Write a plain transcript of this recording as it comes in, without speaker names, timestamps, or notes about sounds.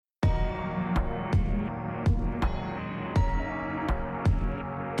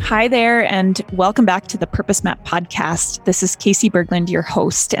Hi there, and welcome back to the Purpose Map podcast. This is Casey Berglund, your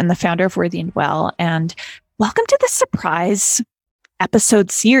host and the founder of Worthy and Well, and welcome to the surprise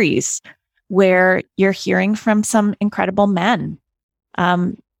episode series where you're hearing from some incredible men.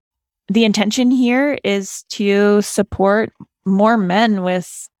 The intention here is to support more men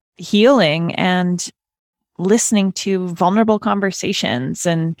with healing and listening to vulnerable conversations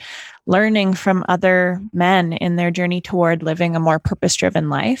and learning from other men in their journey toward living a more purpose-driven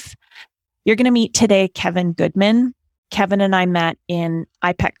life. You're going to meet today Kevin Goodman. Kevin and I met in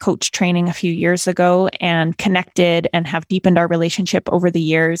IPEC coach training a few years ago and connected and have deepened our relationship over the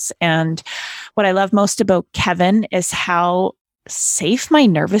years. And what I love most about Kevin is how safe my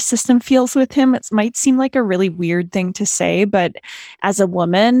nervous system feels with him. It might seem like a really weird thing to say, but as a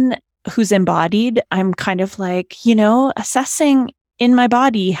woman who's embodied, I'm kind of like, assessing in my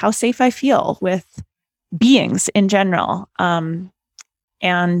body how safe I feel with beings in general.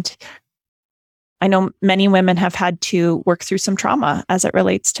 And I know many women have had to work through some trauma as it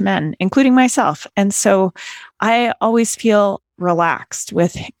relates to men, including myself. And so I always feel relaxed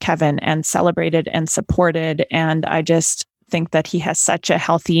with Kevin and celebrated and supported. And I just think that he has such a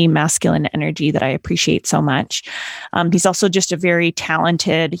healthy masculine energy that I appreciate so much. He's also just a very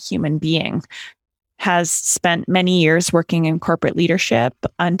talented human being, has spent many years working in corporate leadership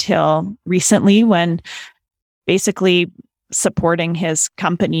until recently when basically supporting his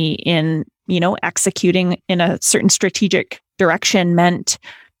company in, executing in a certain strategic direction meant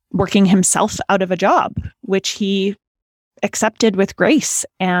working himself out of a job, which he accepted with grace.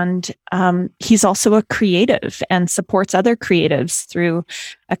 And he's also a creative and supports other creatives through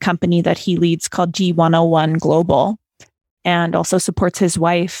a company that he leads called G101 Global, and also supports his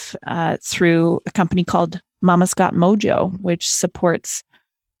wife through a company called Mama's Got Mojo, which supports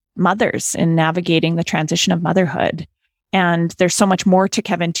mothers in navigating the transition of motherhood. And there's so much more to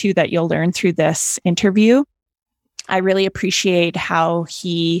Kevin too that you'll learn through this interview. I really appreciate how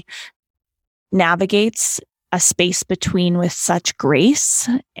he navigates a space between with such grace,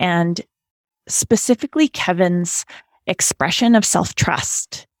 and specifically Kevin's expression of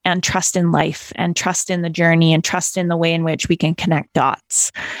self-trust and trust in life and trust in the journey and trust in the way in which we can connect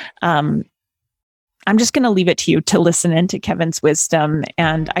dots. I'm just going to leave it to you to listen into Kevin's wisdom,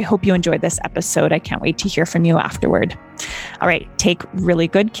 and I hope you enjoyed this episode. I can't wait to hear from you afterward. All right, take really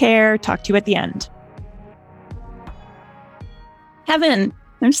good care. Talk to you at the end. Kevin,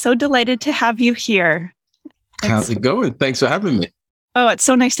 I'm so delighted to have you here. How's it going? Thanks for having me. Oh, it's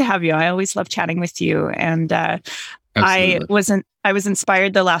so nice to have you. I always love chatting with you. And I was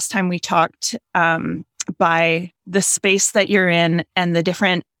inspired the last time we talked by the space that you're in and the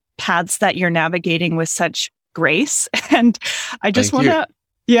different paths that you're navigating with such grace. And I just want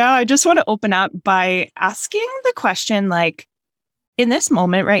to open up by asking the question, like, in this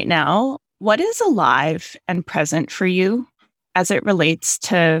moment right now, what is alive and present for you as it relates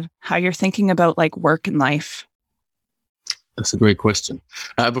to how you're thinking about like work and life? That's a great question.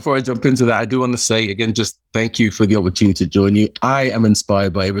 Before I jump into that, I do want to say again, just thank you for the opportunity to join you. I am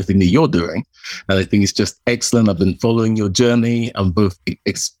inspired by everything that you're doing. And I think it's just excellent. I've been following your journey. I'm both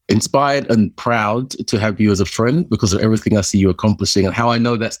inspired and proud to have you as a friend because of everything I see you accomplishing and how I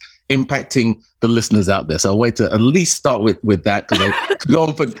know that's impacting the listeners out there. So I'll wait to at least start with that, because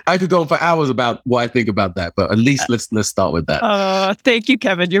I could go on for hours about what I think about that, but at least let's start with that. Thank you,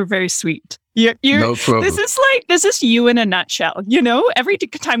 Kevin. You're very sweet. You're, no problem. This is you in a nutshell. Every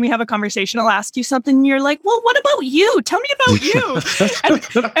time we have a conversation, I'll ask you something and you're like, well, what about you? Tell me about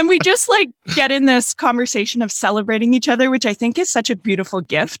you. and we just like get in this conversation of celebrating each other, which I think is such a beautiful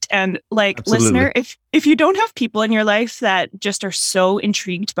gift. And like, absolutely. Listener, if you don't have people in your life that just are so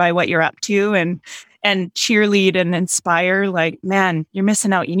intrigued by what you're up to and cheerlead and inspire, like, man, you're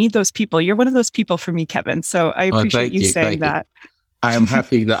missing out. You need those people. You're one of those people for me, Kevin. So I appreciate you saying that. I am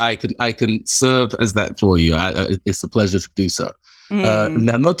happy that I can serve as that for you. It's a pleasure to do so. Now,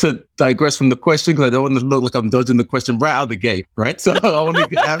 not to digress from the question, because I don't want to look like I'm dodging the question right out of the gate, right? So I want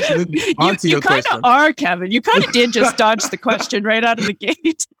to absolutely answer your question. You kind of are, Kevin. You kind of did just dodge the question right out of the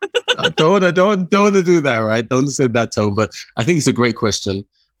gate. I don't want to do that, right? Don't send that tone. But I think it's a great question,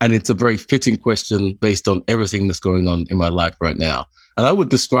 and it's a very fitting question based on everything that's going on in my life right now. And I would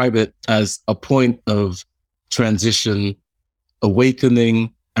describe it as a point of transition,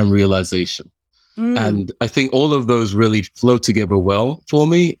 awakening, and realization. And I think all of those really flow together well for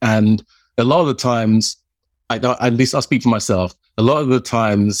me. And a lot of the times, at least I'll speak for myself, a lot of the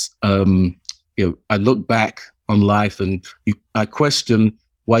times, I look back on life and I question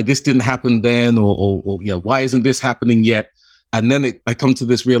why this didn't happen then, or why isn't this happening yet? And then I come to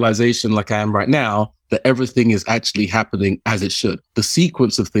this realization, like I am right now, that everything is actually happening as it should. The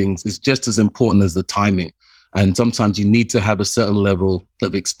sequence of things is just as important as the timing. And sometimes you need to have a certain level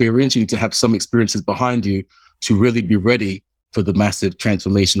of experience. You need to have some experiences behind you to really be ready for the massive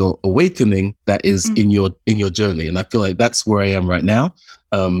transformational awakening that is in your journey. And I feel like that's where I am right now.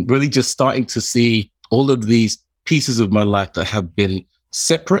 Really just starting to see all of these pieces of my life that have been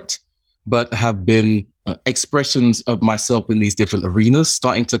separate, but have been expressions of myself in these different arenas,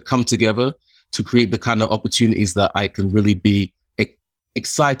 starting to come together to create the kind of opportunities that I can really be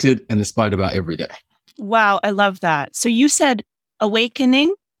excited and inspired about every day. Wow, I love that. So you said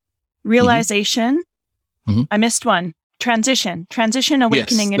awakening, realization. Mm-hmm. I missed one. Transition,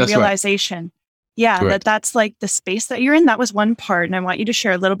 awakening, yes, and realization. Right. Yeah, that's like the space that you're in. That was one part. And I want you to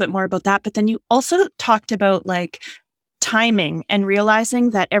share a little bit more about that. But then you also talked about like timing and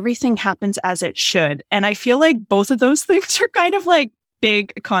realizing that everything happens as it should. And I feel like both of those things are kind of like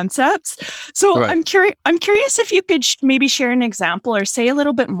big concepts. So I'm curious if you could maybe share an example or say a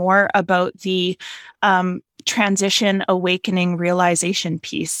little bit more about the transition, awakening, realization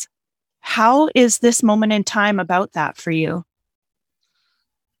piece. How is this moment in time about that for you?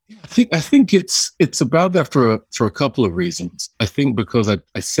 I think it's about that for a couple of reasons. I think because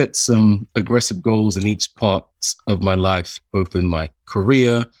I set some aggressive goals in each part of my life, both in my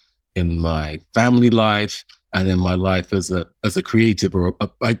career, in my family life, and in my life as a creative.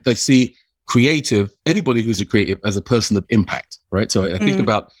 I see creative, anybody who's a creative, as a person of impact, right? So I think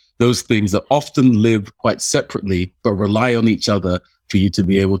about those things that often live quite separately, but rely on each other for you to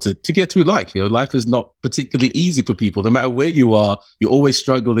be able to get through life. You know, life is not particularly easy for people. No matter where you are, you're always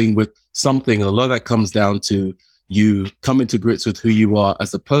struggling with something. And a lot of that comes down to you coming to grips with who you are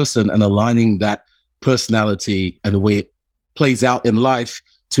as a person and aligning that personality and the way it plays out in life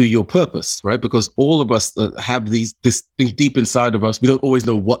to your purpose, right? Because all of us have this thing deep inside of us. We don't always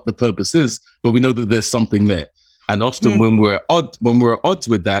know what the purpose is, but we know that there's something there. And often when we're at odds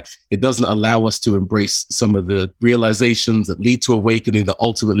with that, it doesn't allow us to embrace some of the realizations that lead to awakening that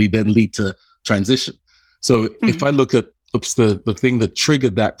ultimately then lead to transition. So if I look at the thing that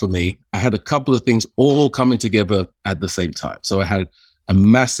triggered that for me, I had a couple of things all coming together at the same time. So I had a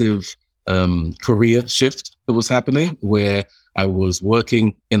massive career shift that was happening where I was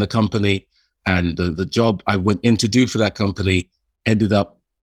working in a company and the job I went in to do for that company ended up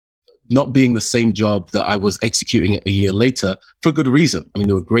not being the same job that I was executing a year later for good reason. I mean,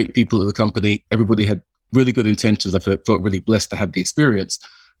 there were great people at the company. Everybody had really good intentions. I felt really blessed to have the experience.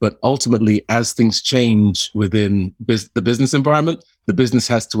 But ultimately, as things change within the business environment, the business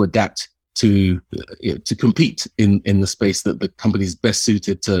has to adapt to compete in the space that the company is best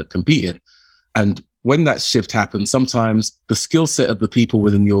suited to compete in. And when that shift happens, sometimes the skill set of the people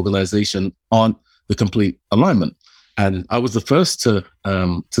within the organization aren't the complete alignment. And I was the first to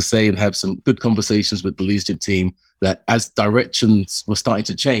say and have some good conversations with the leadership team that as directions were starting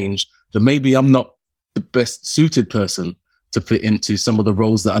to change, that maybe I'm not the best suited person to fit into some of the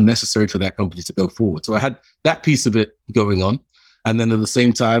roles that are necessary for that company to go forward. So I had that piece of it going on. And then at the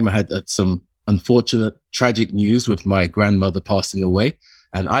same time, I had some unfortunate, tragic news with my grandmother passing away.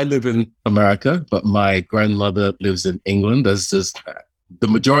 And I live in America, but my grandmother lives in England. As the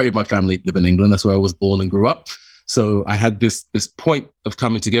majority of my family live in England. That's where I was born and grew up. So I had this point of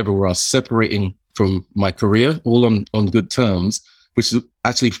coming together where I was separating from my career, all on good terms, which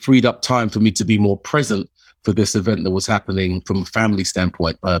actually freed up time for me to be more present for this event that was happening from a family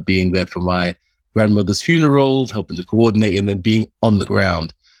standpoint, being there for my grandmother's funeral, helping to coordinate, and then being on the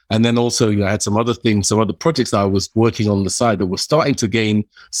ground. And then also, I had some other things, some other projects that I was working on the side that were starting to gain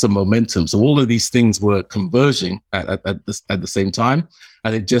some momentum. So all of these things were converging at the same time.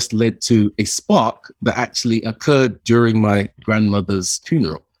 And it just led to a spark that actually occurred during my grandmother's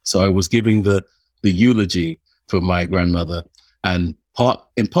funeral. So I was giving the eulogy for my grandmother. And part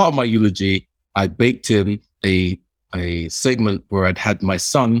of my eulogy, I baked in a segment where I'd had my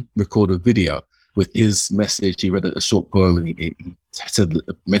son record a video with his message. He read a short poem and he said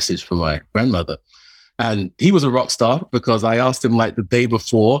a message for my grandmother. And he was a rock star because I asked him like the day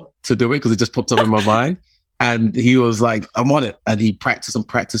before to do it because it just popped up in my mind. And he was like, I'm on it. And he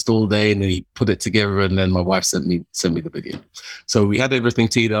practiced all day and then he put it together. And then my wife sent me the video. So we had everything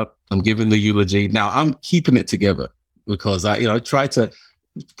teed up. I'm giving the eulogy. Now I'm keeping it together because I try to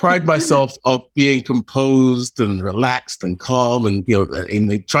pride myself of being composed and relaxed and calm and,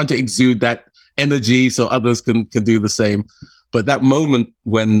 in trying to exude that energy so others can do the same. But that moment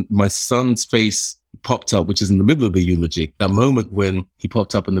when my son's face popped up, which is in the middle of the eulogy, that moment when he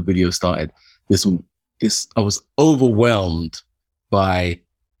popped up and the video started, I was overwhelmed by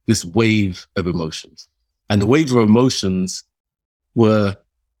this wave of emotions. And the wave of emotions were,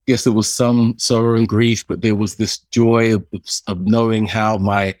 yes, there was some sorrow and grief, but there was this joy of knowing how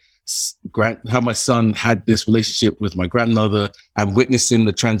my son had this relationship with my grandmother, and witnessing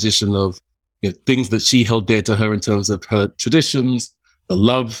the transition of, things that she held dear to her in terms of her traditions, the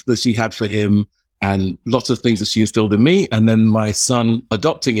love that she had for him, and lots of things that she instilled in me. And then my son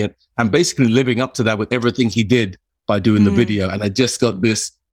adopting it and basically living up to that with everything he did by doing the video. And I just got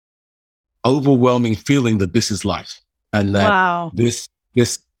this overwhelming feeling that this is life, and that wow. this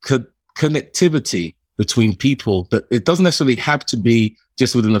connectivity between people, that it doesn't necessarily have to be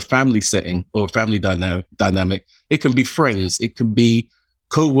just within a family setting or a family dynamic. It can be friends, it can be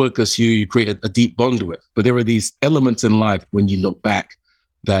co-workers who you create a deep bond with. But there are these elements in life when you look back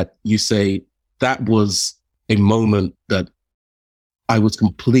that you say, that was a moment that I was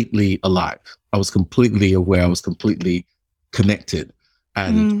completely alive. I was completely aware. I was completely connected.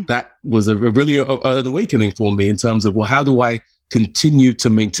 And that was really an awakening for me in terms of, well, how do I continue to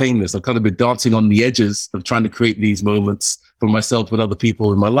maintain this? I've kind of been dancing on the edges of trying to create these moments for myself and other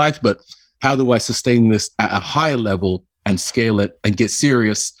people in my life, but how do I sustain this at a higher level and scale it and get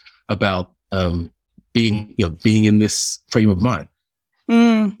serious about being in this frame of mind?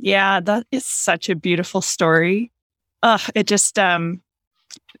 Yeah, that is such a beautiful story. It just,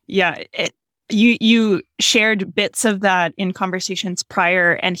 you shared bits of that in conversations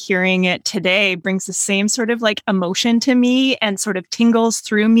prior, and hearing it today brings the same sort of like emotion to me and sort of tingles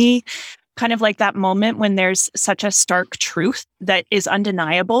through me. Kind of like that moment when there's such a stark truth that is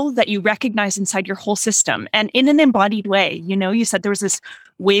undeniable that you recognize inside your whole system, and in an embodied way. You said there was this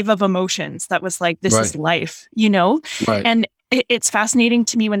wave of emotions that was like, this is life, Right. And it's fascinating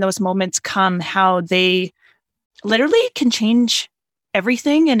to me when those moments come, how they literally can change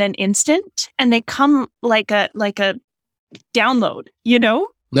everything in an instant, and they come like a download,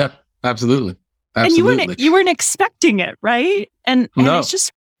 Yeah, absolutely. And you weren't expecting it, right? And No.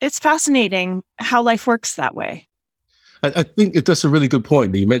 it's fascinating how life works that way. I think that's a really good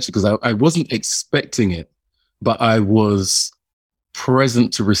point that you mentioned, because I wasn't expecting it, but I was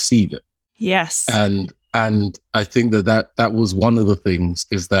present to receive it. Yes. And I think that was one of the things,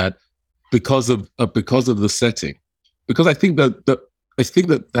 is that because of the setting, because I think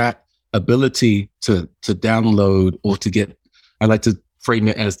that ability to download, or to get, I like to frame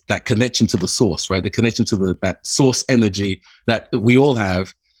it as that connection to the source, right? The connection to that source energy that we all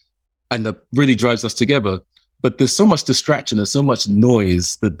have, and that really drives us together. But there's so much distraction, there's so much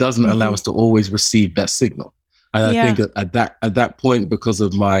noise that doesn't allow us to always receive that signal. And I think at that point, because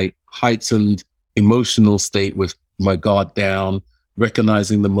of my heightened emotional state, with my guard down,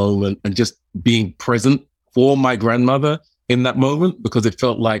 recognizing the moment, and just being present for my grandmother in that moment, because it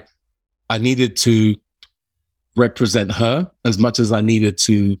felt like I needed to represent her as much as I needed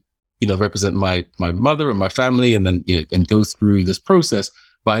to, represent my mother and my family, and then and go through this process.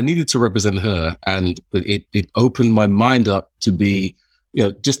 But I needed to represent her, and it opened my mind up to be,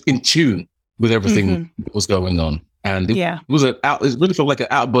 just in tune with everything that was going on. And it really felt like an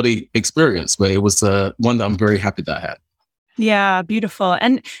out body experience, but it was one that I'm very happy that I had. Yeah, beautiful.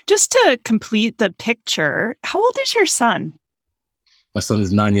 And just to complete the picture, how old is your son? My son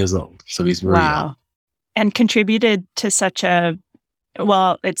is 9 years old, so he's very young. And contributed to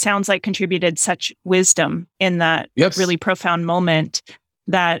it sounds like contributed such wisdom in that really profound moment,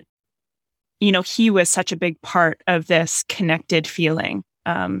 that, he was such a big part of this connected feeling.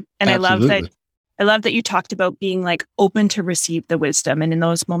 And Absolutely. I love that you talked about being like open to receive the wisdom. And in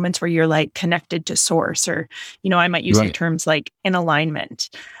those moments where you're like connected to source, or, I might use some terms like in alignment.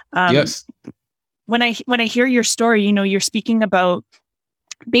 Yes. When I hear your story, you're speaking about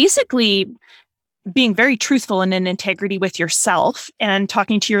basically being very truthful and in integrity with yourself, and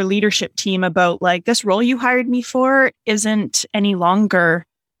talking to your leadership team about like, this role you hired me for isn't any longer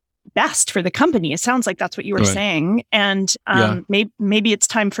best for the company. It sounds like that's what you were saying. And maybe it's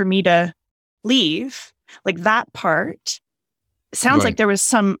time for me to leave. Like, that part sounds like there was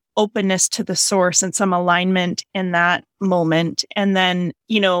some openness to the source and some alignment in that moment. And then,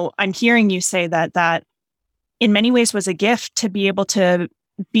 I'm hearing you say that in many ways was a gift to be able to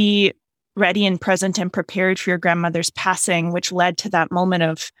be ready and present and prepared for your grandmother's passing, which led to that moment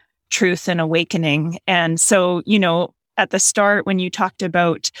of truth and awakening. And so, at the start, when you talked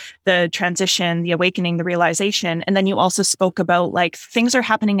about the transition, the awakening, the realization, and then you also spoke about like things are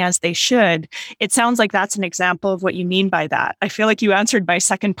happening as they should. It sounds like that's an example of what you mean by that. I feel like you answered my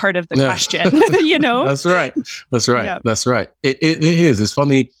second part of the question, That's right. Yeah. That's right. It is. It's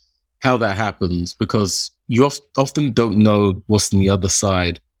funny how that happens, because you often don't know what's on the other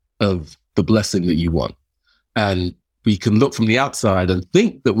side of the blessing that you want. And we can look from the outside and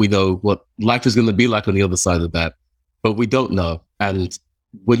think that we know what life is going to be like on the other side of that, but we don't know. And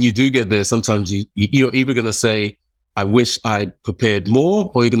when you do get there, sometimes you're either going to say, I wish I prepared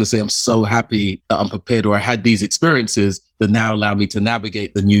more, or you're going to say, I'm so happy that I'm prepared, or I had these experiences that now allow me to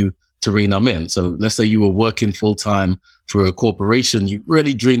navigate the new terrain I'm in. So let's say you were working full time for a corporation, you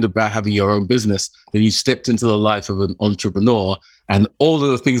really dreamed about having your own business, then you stepped into the life of an entrepreneur, and all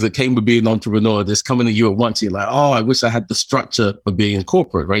of the things that came with being an entrepreneur, just coming to you at once. You're like, oh, I wish I had the structure of being in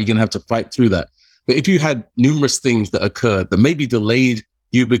corporate, right? You're going to have to fight through that. But if you had numerous things that occurred that maybe delayed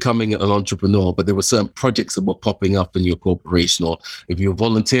you becoming an entrepreneur, but there were certain projects that were popping up in your corporation, or if you're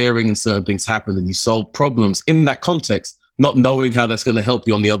volunteering and certain things happened and you solve problems in that context, not knowing how that's going to help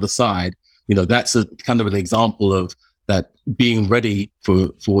you on the other side, that's a kind of an example of that being ready for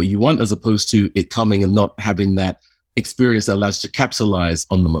what you want, as opposed to it coming and not having that experience that allows you to capitalize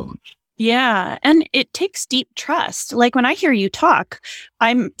on the moment. Yeah. And it takes deep trust. Like when I hear you talk,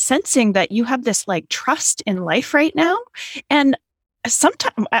 I'm sensing that you have this like trust in life right now. And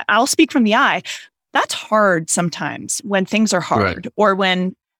sometimes I'll speak from the eye. That's hard sometimes when things are hard, right, or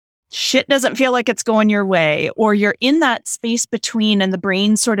when shit doesn't feel like it's going your way, or you're in that space between and the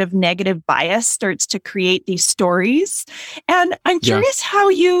brain's sort of negative bias starts to create these stories. And I'm curious how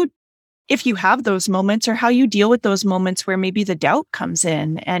if you have those moments, or how you deal with those moments where maybe the doubt comes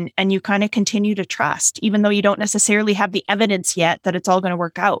in and you kind of continue to trust, even though you don't necessarily have the evidence yet that it's all going to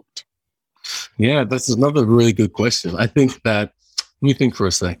work out. Yeah, that's another really good question. I think that, let me think for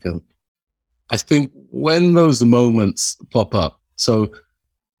a second. I think when those moments pop up, so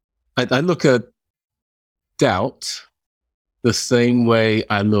I look at doubt the same way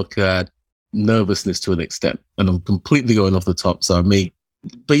I look at nervousness to an extent. And I'm completely going off the top, so I may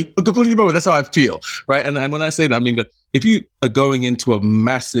be completely wrong. That's how I feel, right? And when I say that, I mean that if you are going into a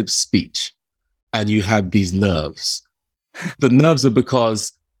massive speech and you have these nerves, the nerves are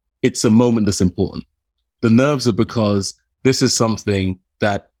because it's a moment that's important. The nerves are because this is something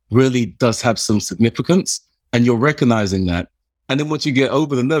that really does have some significance, and you're recognizing that. And then once you get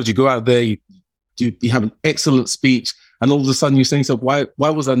over the nerves, you go out there, you have an excellent speech, and all of a sudden you're saying, so why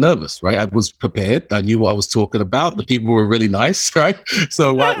was I nervous, right? I was prepared. I knew what I was talking about. The people were really nice, right?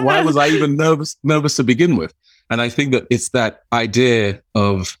 So why was I even nervous to begin with? And I think that it's that idea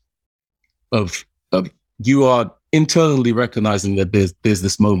of you are internally recognizing that there's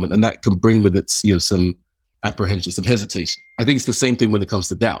this moment, and that can bring with it some apprehension, some hesitation. I think it's the same thing when it comes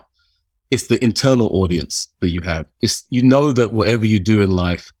to doubt. It's the internal audience that you have. It's, that whatever you do in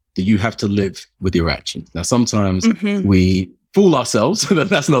life, that you have to live with your actions. Now, sometimes we fool ourselves that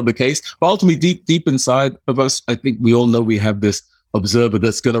that's not the case, but ultimately deep inside of us, I think we all know we have this observer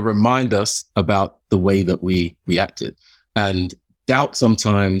that's going to remind us about the way that we reacted. And doubt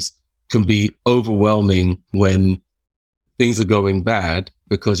sometimes can be overwhelming when things are going bad,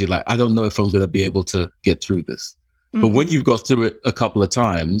 because you're like, I don't know if I'm going to be able to get through this. But when you've got through it a couple of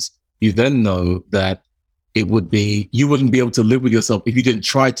times, you then know that you wouldn't be able to live with yourself if you didn't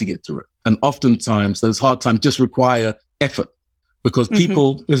try to get through it. And oftentimes those hard times just require effort, because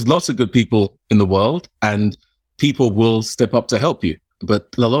there's lots of good people in the world, and people will step up to help you. But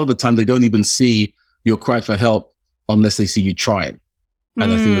a lot of the time they don't even see your cry for help unless they see you trying.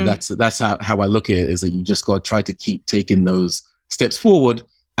 And I think that's how I look at it, is that you just got to try to keep taking those steps forward,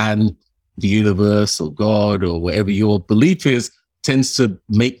 and the universe or God or whatever your belief is tends to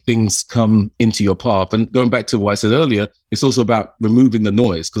make things come into your path. And going back to what I said earlier, it's also about removing the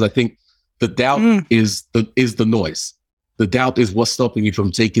noise, because I think the doubt is the noise. The doubt is what's stopping you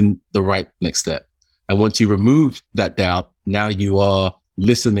from taking the right next step. And once you remove that doubt, now you are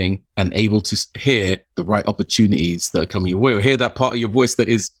listening and able to hear the right opportunities that are coming your way, or hear that part of your voice that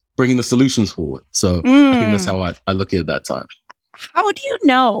is bringing the solutions forward. So I think that's how I look at it that time. How do you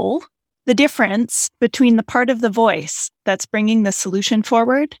know the difference between the part of the voice that's bringing the solution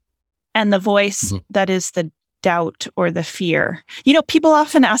forward and the voice that is the doubt or the fear? People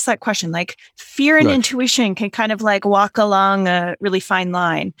often ask that question, like fear and intuition can kind of like walk along a really fine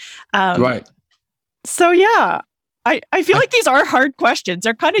line. Right. So yeah, I feel like these are hard questions.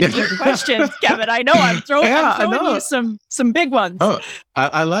 They're kind of deep questions, Kevin. I know I'm throwing you some big ones. Oh,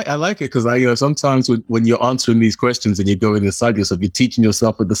 I like it, because sometimes when you're answering these questions and you're going inside yourself, you're teaching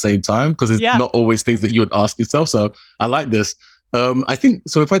yourself at the same time, because it's not always things that you would ask yourself. So I like this. I think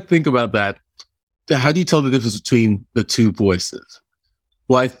so. If I think about that, how do you tell the difference between the two voices?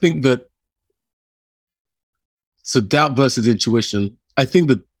 Well, I think that doubt versus intuition. I think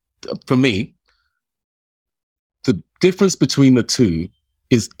that for me, the difference between the two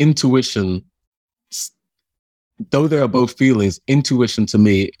is intuition. Though they are both feelings, intuition to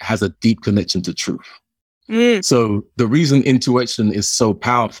me has a deep connection to truth. So the reason intuition is so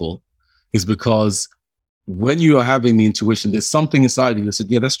powerful is because when you are having the intuition, there's something inside you that said,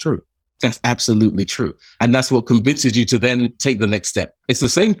 yeah, that's true. That's absolutely true. And that's what convinces you to then take the next step. It's the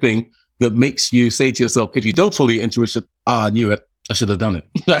same thing that makes you say to yourself, if you don't follow your intuition, I knew it. I should have done it.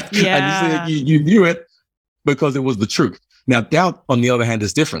 Yeah. And you knew it because it was the truth. Now, doubt, on the other hand,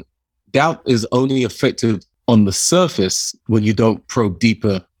 is different. Doubt is only effective on the surface when you don't probe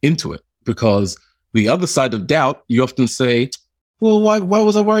deeper into it, because the other side of doubt, you often say, well, why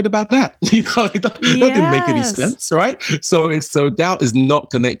was I worried about that? That didn't make any sense, right? So doubt is not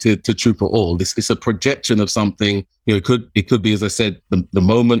connected to truth at all. It's a projection of something. It could be, as I said, the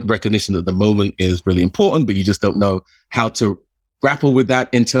moment recognition that the moment is really important, but you just don't know how to grapple with that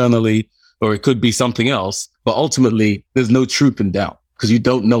internally, or it could be something else. But ultimately, there's no truth in doubt because you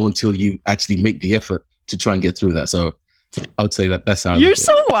don't know until you actually make the effort to try and get through that. So I would say that's how you're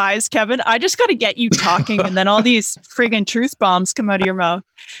so wise, Kevin. I just got to get you talking, and then all these friggin' truth bombs come out of your mouth.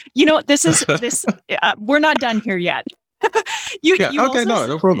 You know, we're not done here yet.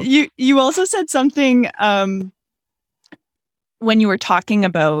 No problem. You also said something when you were talking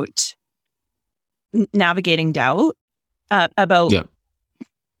about navigating doubt.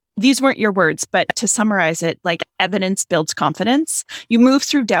 These weren't your words, but to summarize it, like evidence builds confidence. You move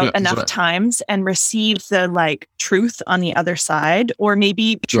through doubt enough times and receive the truth on the other side, or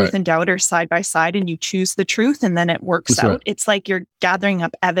maybe truth and doubt are side by side and you choose the truth and then it works out. Right. It's like you're gathering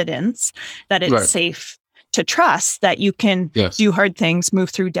up evidence that it's safe to trust, that you can do hard things,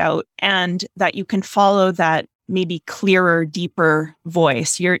 move through doubt, and that you can follow that maybe clearer, deeper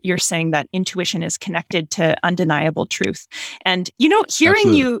voice. You're saying that intuition is connected to undeniable truth. And,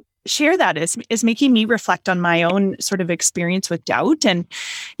 hearing you share that is making me reflect on my own sort of experience with doubt. And,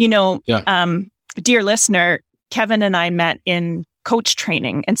 dear listener, Kevin and I met in coach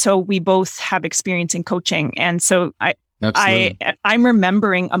training. And so we both have experience in coaching. And so I'm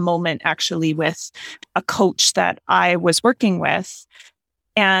remembering a moment actually with a coach that I was working with,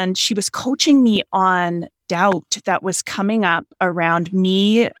 and she was coaching me on doubt that was coming up around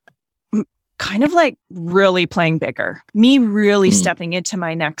me kind of like really playing bigger, me really stepping into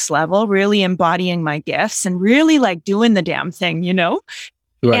my next level, really embodying my gifts and really like doing the damn thing,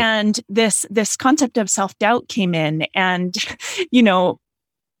 Right. And this concept of self-doubt came in, and,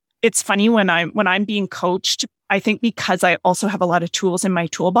 it's funny when I'm being coached, I think because I also have a lot of tools in my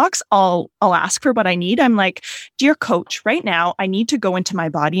toolbox, I'll ask for what I need. I'm like, dear coach, right now, I need to go into my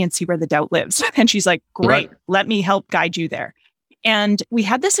body and see where the doubt lives. And she's like, great, let me help guide you there. And we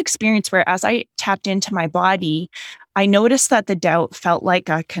had this experience where as I tapped into my body, I noticed that the doubt felt like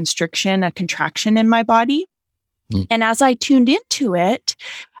a constriction, a contraction in my body. And as I tuned into it,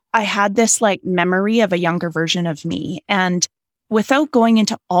 I had this like memory of a younger version of me. And without going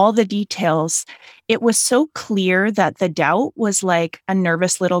into all the details, it was so clear that the doubt was like a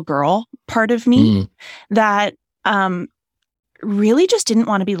nervous little girl part of me that really just didn't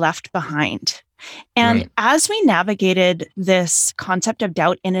want to be left behind. And as we navigated this concept of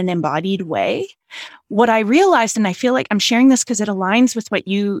doubt in an embodied way, what I realized, and I feel like I'm sharing this because it aligns with what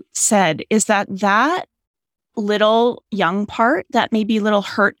you said, is that little young part, that maybe little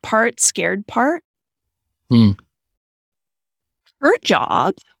hurt part, scared part, her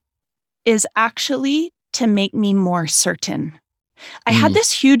job is actually to make me more certain. I had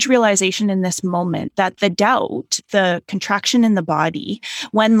this huge realization in this moment that the doubt, the contraction in the body,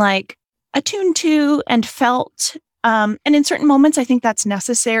 when like attuned to and felt, and in certain moments, I think that's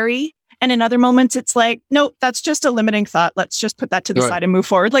necessary. And in other moments, it's like, nope, that's just a limiting thought. Let's just put that to the side and move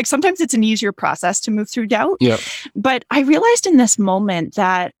forward. Like sometimes it's an easier process to move through doubt. But I realized in this moment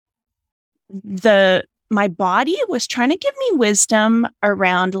that my body was trying to give me wisdom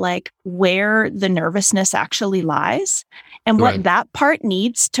around like where the nervousness actually lies and what that part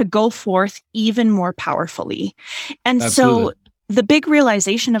needs to go forth even more powerfully. And so the big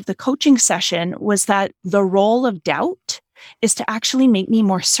realization of the coaching session was that the role of doubt is to actually make me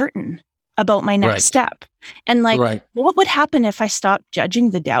more certain about my next step. And like, what would happen if I stopped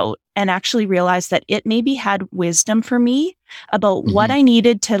judging the doubt and actually realized that it maybe had wisdom for me about what I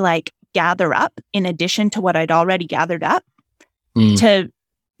needed to like gather up in addition to what I'd already gathered up to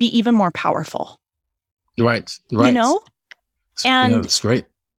be even more powerful. Right. And that's great.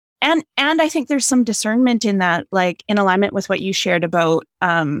 And I think there's some discernment in that, like in alignment with what you shared about,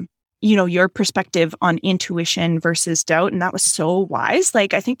 your perspective on intuition versus doubt. And that was so wise.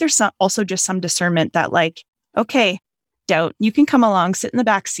 Like, I think there's also just some discernment that like, okay, doubt, you can come along, sit in the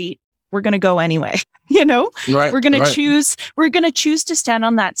back seat, we're going to go anyway. You know, Right. we're going to Right. choose to stand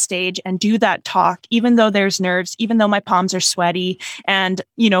on that stage and do that talk, even though there's nerves, even though my palms are sweaty. And,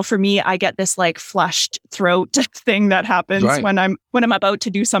 you know, for me, I get this like flushed throat thing that happens Right. when I'm about to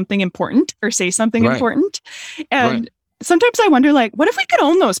do something important or say something Right. important. And Right. sometimes I wonder, like, what if we could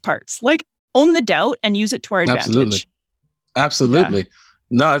own those parts? Like, own the doubt and use it to our Absolutely. advantage. Yeah. Absolutely.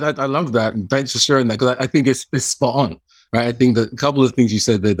 No, I love that. And thanks for sharing that, because I think it's spot on, right? I think that a couple of things you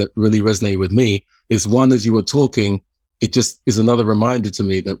said there that really resonate with me is, one, as you were talking, it just is another reminder to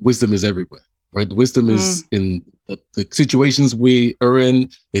me that wisdom is everywhere, right? Wisdom is in the situations we are in,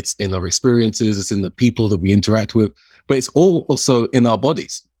 it's in our experiences, it's in the people that we interact with, but it's all also in our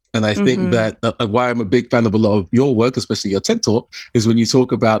bodies. And I think that why I'm a big fan of a lot of your work, especially your TED Talk, is when you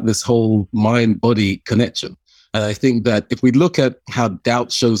talk about this whole mind-body connection. And I think that if we look at how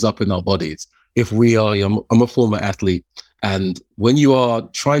doubt shows up in our bodies, if we are, I'm a former athlete, and when you are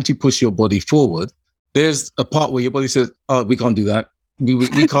trying to push your body forward, there's a part where your body says, "Oh, we can't do that. We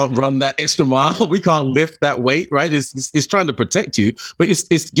can't run that extra mile. We can't lift that weight." Right? It's trying to protect you, but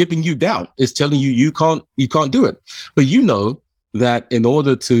it's giving you doubt. It's telling you you can't do it. But you know that in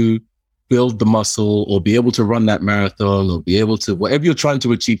order to build the muscle or be able to run that marathon or be able to whatever you're trying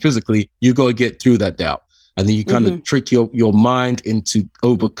to achieve physically, you got to get through that doubt. And then you kind of trick your mind into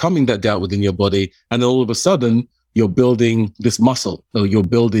overcoming that doubt within your body. And then all of a sudden, you're building this muscle, or you're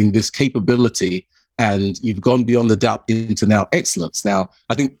building this capability, and you've gone beyond the doubt into now excellence. Now,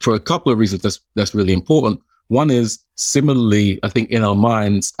 I think for a couple of reasons, that's really important. One is, similarly, I think in our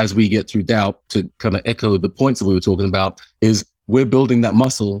minds, as we get through doubt, to kind of echo the points that we were talking about, is we're building that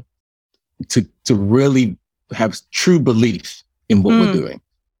muscle to really have true belief in what we're doing.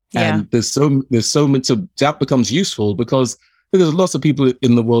 Yeah. And there's so much, so doubt becomes useful because there's lots of people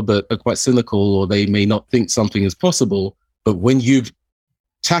in the world that are quite cynical, or they may not think something is possible. But when you've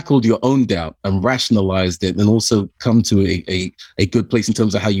tackled your own doubt and rationalized it, and also come to a good place in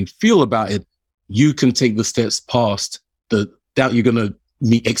terms of how you feel about it, you can take the steps past the doubt you're going to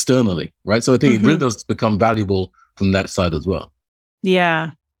meet externally, right? So I think it really does become valuable from that side as well.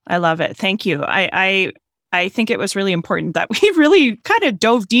 Yeah, I love it. Thank you. I think it was really important that we really kind of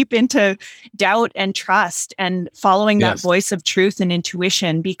dove deep into doubt and trust and following that voice of truth and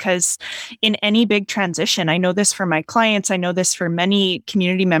intuition, because in any big transition, I know this for my clients, I know this for many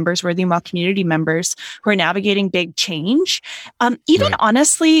community members, Worthy Mall community members who are navigating big change. Even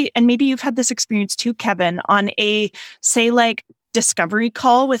honestly, and maybe you've had this experience too, Kevin, on a, say, like, discovery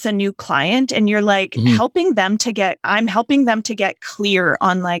call with a new client, and you're like I'm helping them to get clear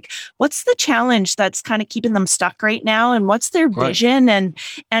on, like, what's the challenge that's kind of keeping them stuck right now, and what's their vision,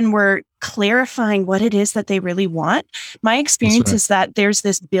 and we're clarifying what it is that they really want. My experience is that there's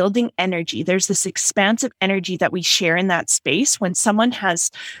this building energy, there's this expansive energy that we share in that space when someone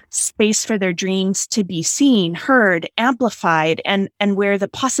has space for their dreams to be seen, heard, amplified, and where the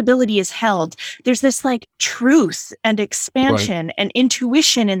possibility is held. There's this like truth and expansion and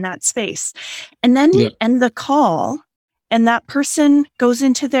intuition in that space. And then we end the call, and that person goes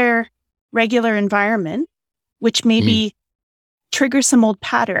into their regular environment, which maybe triggers some old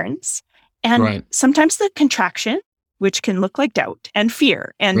patterns. And sometimes the contraction, which can look like doubt and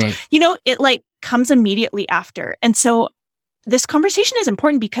fear. And, you know, it like comes immediately after. And so this conversation is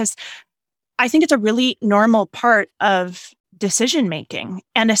important because I think it's a really normal part of decision making.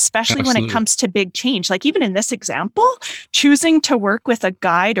 And especially when it comes to big change, like even in this example, choosing to work with a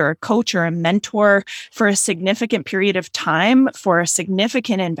guide or a coach or a mentor for a significant period of time for a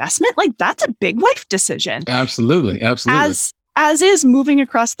significant investment, like that's a big life decision. Absolutely. As is moving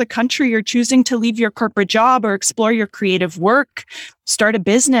across the country or choosing to leave your corporate job or explore your creative work, start a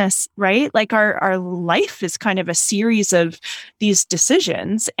business, right? Like our life is kind of a series of these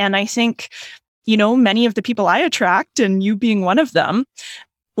decisions. And I think, you know, many of the people I attract, and you being one of them,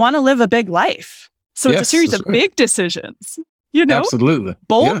 want to live a big life. So it's a series of big decisions, you know? Absolutely.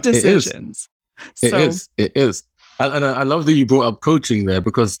 Bold decisions. It is. And I love that you brought up coaching there,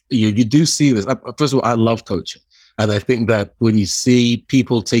 because you do see this. First of all, I love coaching. And I think that when you see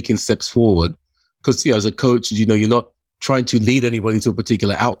people taking steps forward, because as a coach, you know, you're not trying to lead anybody to a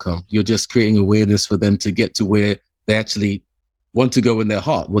particular outcome. You're just creating awareness for them to get to where they actually want to go in their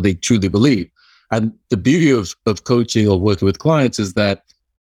heart, what they truly believe. And the beauty of coaching or working with clients is that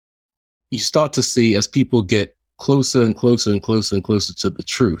you start to see, as people get closer and closer and closer and closer to the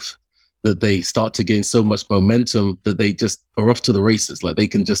truth, that they start to gain so much momentum that they just are off to the races. Like they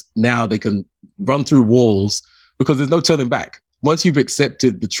can run through walls, because there's no turning back. Once you've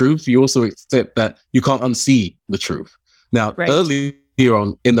accepted the truth, you also accept that you can't unsee the truth. Now, early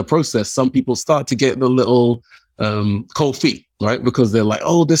on in the process, some people start to get the little cold feet, right? Because they're like,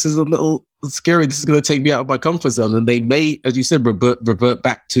 oh, this is a little scary. This is going to take me out of my comfort zone. And they may, as you said, revert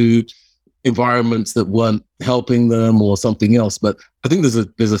back to environments that weren't helping them or something else. But I think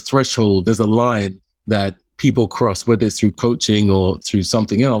there's a threshold, there's a line that people cross, whether it's through coaching or through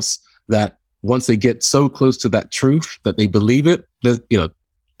something else, that once they get so close to that truth that they believe it,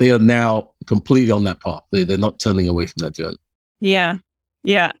 they are now completely on that path. They're not turning away from that journey. Yeah.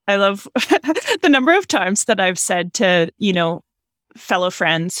 Yeah. I love the number of times that I've said to, fellow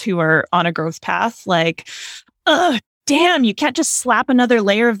friends who are on a growth path, like, damn, you can't just slap another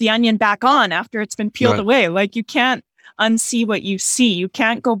layer of the onion back on after it's been peeled away. Like, you can't unsee what you see. You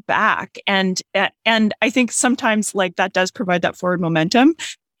can't go back. And I think sometimes like that does provide that forward momentum.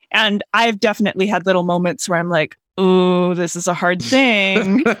 And I've definitely had little moments where I'm like, oh, this is a hard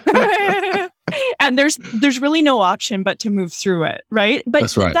thing. And there's really no option but to move through it, right? But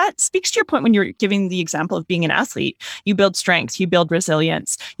That's right. That speaks to your point when you're giving the example of being an athlete. You build strength, you build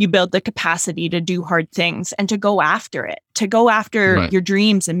resilience, you build the capacity to do hard things and to go after it, to go after your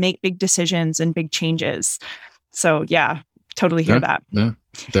dreams and make big decisions and big changes. So yeah, totally hear that. Yeah,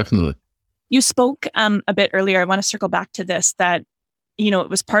 definitely. You spoke a bit earlier. I want to circle back to this, that it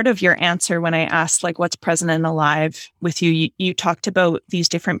was part of your answer when I asked, like, what's present and alive with you. You talked about these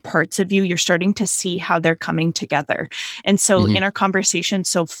different parts of you. You're starting to see how they're coming together. And so in our conversation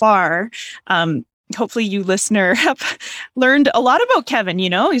so far, hopefully you listener have learned a lot about Kevin.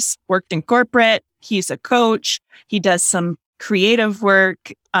 He's worked in corporate. He's a coach. He does some creative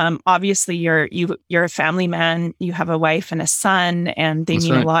work. Obviously you're a family man. You have a wife and a son, and they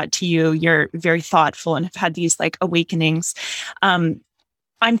mean a lot to you. You're very thoughtful and have had these like awakenings.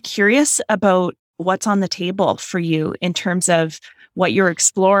 I'm curious about what's on the table for you in terms of what you're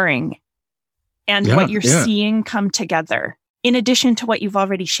exploring and what you're seeing come together, in addition to what you've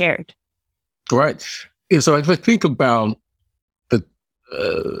already shared. Right. Yeah, so if I think about the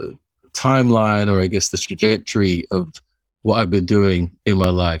timeline, or I guess the trajectory of what I've been doing in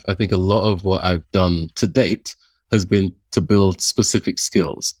my life, I think a lot of what I've done to date has been to build specific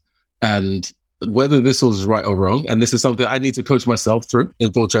skills. And whether this was right or wrong, and this is something I need to coach myself through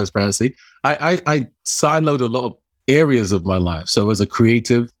in full transparency, I siloed a lot of areas of my life. So as a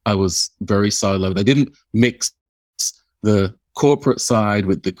creative, I was very siloed. I didn't mix the corporate side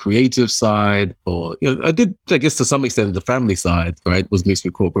with the creative side, or I did, I guess to some extent, the family side, right, was mixed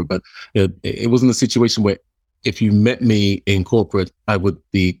with corporate, but it wasn't a situation where if you met me in corporate, I would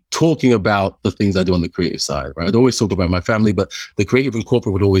be talking about the things I do on the creative side, right? I'd always talk about my family, but the creative and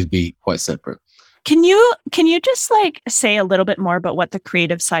corporate would always be quite separate. Can you just like say a little bit more about what the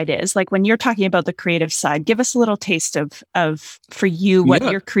creative side is? Like when you're talking about the creative side, give us a little taste of for you what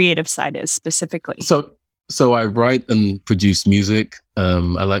your creative side is specifically. So I write and produce music.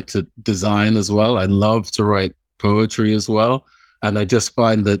 I like to design as well. I love to write poetry as well. And I just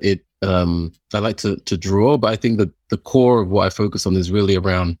find that I like to draw, but I think that the core of what I focus on is really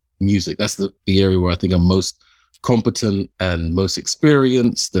around music. That's the area where I think I'm most competent and most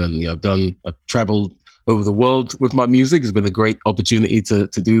experienced. And I've traveled over the world with my music. It's been a great opportunity to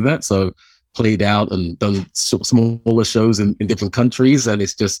do that. So played out and done smaller shows in different countries, and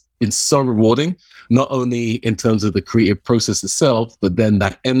it's just been so rewarding, not only in terms of the creative process itself, but then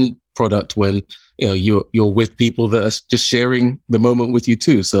that end product when you're with people that are just sharing the moment with you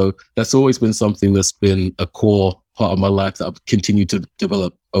too. So that's always been something that's been a core part of my life that I've continued to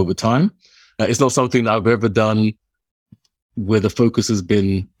develop over time. It's not something that I've ever done where the focus has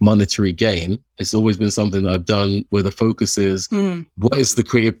been monetary gain. It's always been something that I've done where the focus is, what is the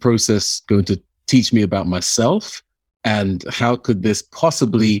creative process going to teach me about myself, and how could this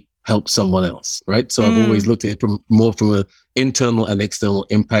possibly help someone else, right? So I've always looked at it more from an internal and external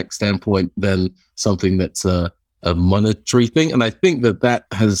impact standpoint than something that's a monetary thing. And I think that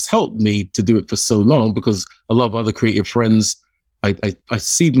has helped me to do it for so long, because a lot of other creative friends, I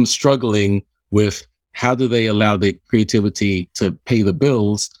see them struggling with how do they allow their creativity to pay the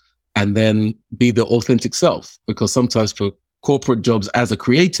bills and then be the authentic self? Because sometimes for corporate jobs as a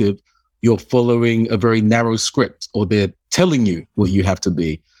creative, you're following a very narrow script, or they're telling you what you have to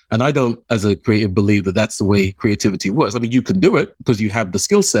be. And I don't, as a creative, believe that that's the way creativity works. I mean, you can do it because you have the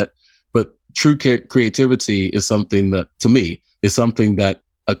skill set, but true creativity is something that, to me, is something that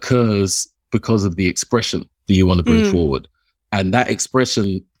occurs because of the expression that you want to bring forward. And that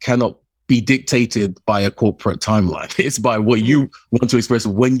expression cannot be dictated by a corporate timeline. It's by what you want to express,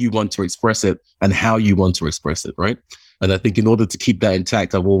 when you want to express it, and how you want to express it, right? And I think in order to keep that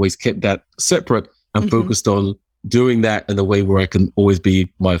intact, I've always kept that separate and focused on doing that in a way where I can always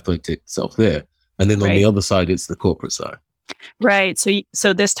be my authentic self there. And then on the other side, it's the corporate side. Right.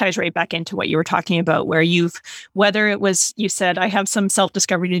 So this ties right back into what you were talking about, where whether it was, you said, I have some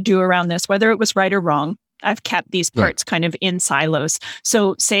self-discovery to do around this, whether it was right or wrong, I've kept these Right. parts kind of in silos.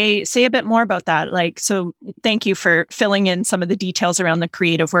 So say a bit more about that. Like, so thank you for filling in some of the details around the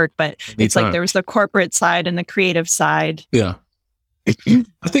creative work, but it's like Anytime. there was the corporate side and the creative side. Yeah.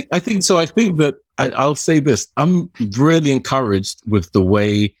 I think so. I think that I'll say this. I'm really encouraged with the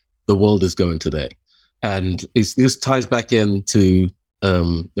way the world is going today. And this ties back into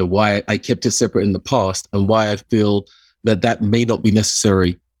why I kept it separate in the past and why I feel that may not be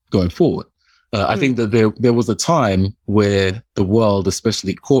necessary going forward. I think that there was a time where the world,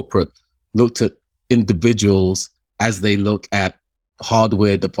 especially corporate, looked at individuals as they look at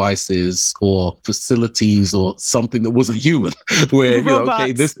hardware devices or facilities or something that wasn't human where you're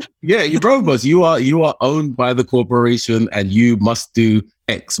robots, you are owned by the corporation and you must do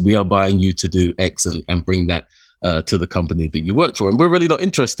X. We are buying you to do X and bring that to the company that you work for. And we're really not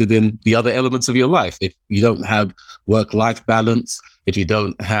interested in the other elements of your life. If you don't have work-life balance, if you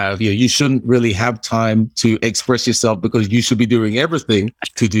don't have, you shouldn't really have time to express yourself because you should be doing everything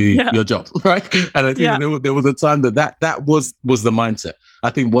to do your job, right? And I think there was a time that was the mindset. I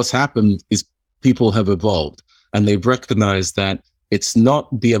think what's happened is people have evolved and they've recognized that it's not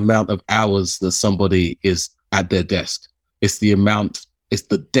the amount of hours that somebody is at their desk. It's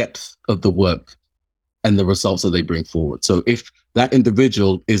the depth of the work and the results that they bring forward. So if that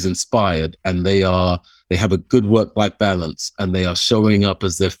individual is inspired and they have a good work-life balance and they are showing up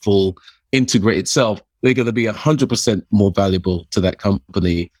as their full integrated self, they're going to be 100% more valuable to that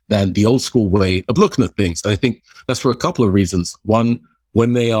company than the old school way of looking at things. And I think that's for a couple of reasons. One,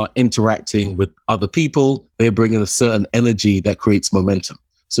 when they are interacting with other people, they're bringing a certain energy that creates momentum.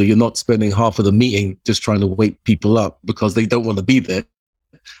 So you're not spending half of the meeting just trying to wake people up because they don't want to be there.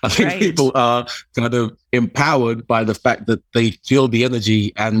 I think people are kind of empowered by the fact that they feel the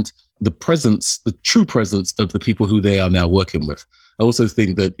energy and the presence, the true presence of the people who they are now working with. I also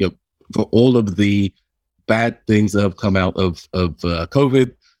think that for all of the bad things that have come out of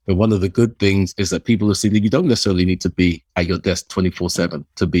COVID, but one of the good things is that people have seen that you don't necessarily need to be at your desk 24/7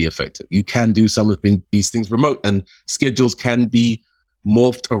 to be effective. You can do some of these things remote, and schedules can be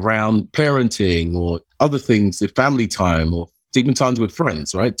morphed around parenting or other things, family time, or even times with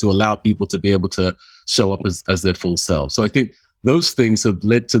friends, right? To allow people to be able to show up as their full self. So I think those things have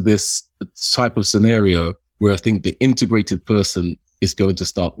led to this type of scenario where I think the integrated person is going to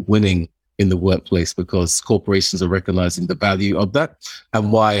start winning in the workplace because corporations are recognizing the value of that.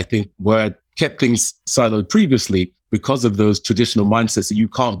 And why I think where I kept things siloed previously, because of those traditional mindsets that you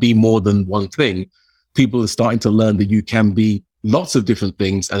can't be more than one thing, people are starting to learn that you can be lots of different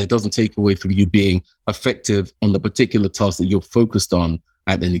things, and it doesn't take away from you being effective on the particular task that you're focused on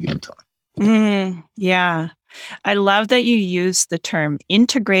at any given time. Yeah. I love that you use the term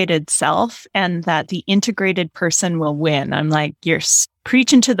integrated self and that the integrated person will win. I'm like, you're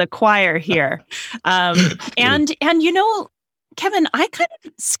preaching to the choir here. And Kevin, I kind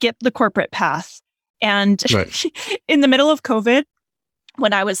of skipped the corporate path. And in the middle of COVID,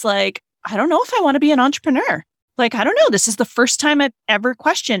 when I was like, I don't know if I want to be an entrepreneur. Like, I don't know. This is the first time I've ever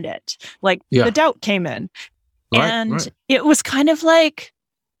questioned it. Like the doubt came in. It was kind of like,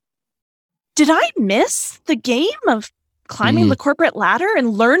 did I miss the game of climbing the corporate ladder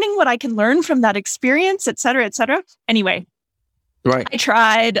and learning what I can learn from that experience, et cetera, et cetera? Anyway, I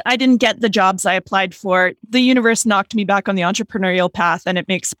tried. I didn't get the jobs I applied for. The universe knocked me back on the entrepreneurial path, and it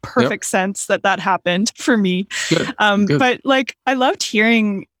makes perfect sense that happened for me. Good. But like, I loved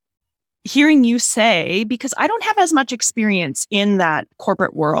hearing you say, because I don't have as much experience in that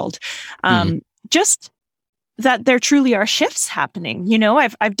corporate world, just that there truly are shifts happening.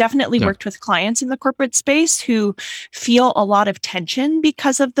 I've definitely worked with clients in the corporate space who feel a lot of tension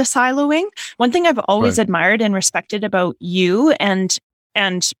because of the siloing. One thing I've always admired and respected about you, and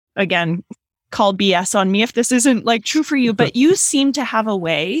again, call BS on me if this isn't like true for you, but you seem to have a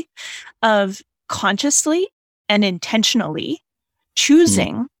way of consciously and intentionally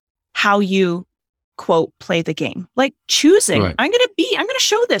choosing how you, quote, play the game. Like choosing, I'm going to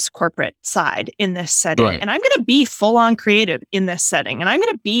show this corporate side in this setting, and I'm going to be full on creative in this setting, and I'm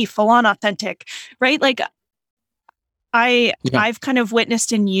going to be full on authentic, right? Like I've kind of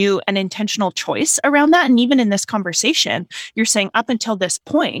witnessed in you an intentional choice around that. And even in this conversation, you're saying up until this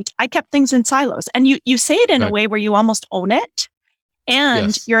point, I kept things in silos, and you say it in a way where you almost own it.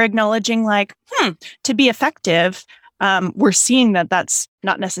 And you're acknowledging like, to be effective, we're seeing that that's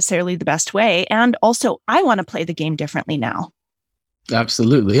not necessarily the best way. And also, I want to play the game differently now.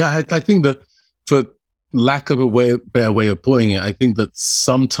 Absolutely. Yeah, I think that for lack of a better way of putting it, I think that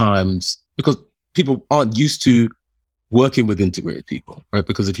sometimes, because people aren't used to working with integrated people, right?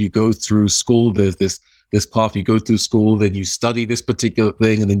 Because if you go through school, there's this path. You go through school, then you study this particular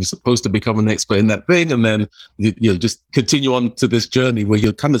thing, and then you're supposed to become an expert in that thing, and then you just continue on to this journey where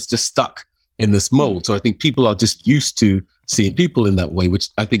you're kind of just stuck in this mold. So I think people are just used to seeing people in that way, which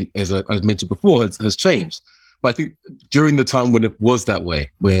I think, as I mentioned before, has changed. But I think during the time when it was that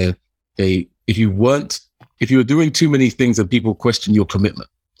way, where if you were doing too many things and people question your commitment,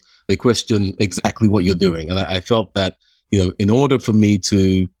 they question exactly what you're doing. And I felt that, in order for me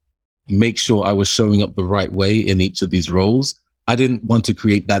to make sure I was showing up the right way in each of these roles, I didn't want to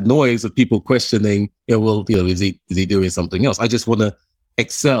create that noise of people questioning, is he doing something else? I just want to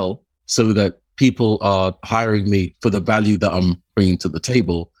excel so that people are hiring me for the value that I'm bringing to the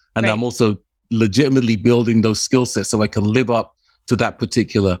table. And I'm also legitimately building those skill sets so I can live up to that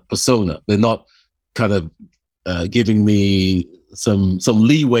particular persona. They're not kind of giving me some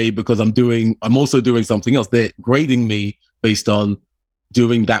leeway because I'm also doing something else. They're grading me based on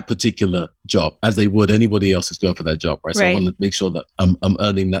doing that particular job as they would anybody else who's going for that job, right? So I want to make sure that I'm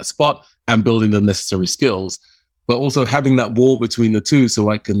earning that spot and building the necessary skills, but also having that wall between the two so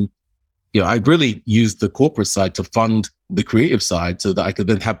I can, I really use the corporate side to fund the creative side so that I could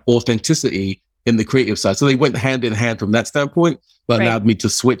then have authenticity in the creative side. So they went hand in hand from that standpoint, but allowed me to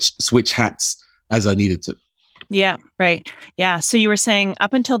switch hats as I needed to. Yeah, right. Yeah. So you were saying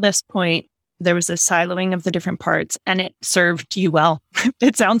up until this point, there was a siloing of the different parts and it served you well.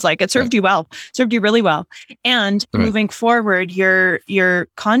 It sounds like it served you well, served you really well. And moving forward, you're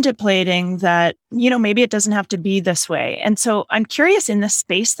contemplating that, maybe it doesn't have to be this way. And so I'm curious in the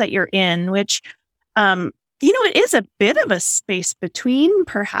space that you're in, which, it is a bit of a space between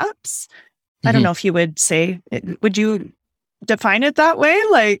perhaps. I don't know if you would say, would you define it that way?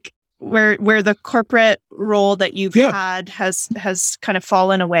 Like where the corporate role that you've had has kind of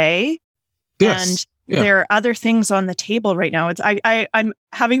fallen away. Yes. And there are other things on the table right now. I'm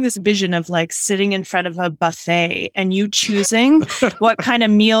having this vision of like sitting in front of a buffet and you choosing what kind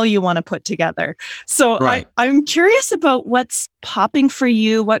of meal you want to put together. So I'm curious about what's popping for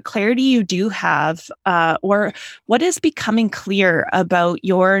you, what clarity you do have, or what is becoming clear about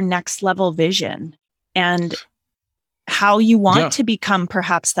your next level vision and how you want to become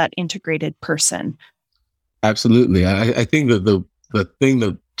perhaps that integrated person. Absolutely. I think that the thing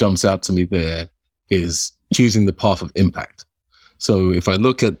that jumps out to me there is choosing the path of impact. So if I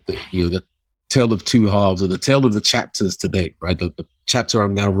look at the tale of two halves or the tale of the chapters today, right? The chapter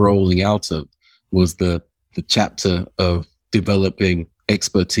I'm now rolling out of was the chapter of developing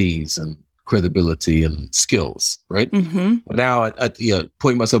expertise and credibility and skills, right? But now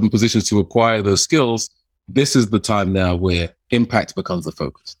putting myself in positions to acquire those skills, this is the time now where impact becomes the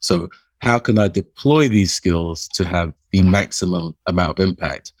focus. So how can I deploy these skills to have the maximum amount of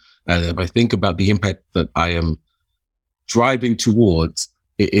impact? And if I think about the impact that I am driving towards,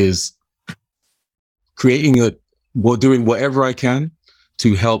 it is doing whatever I can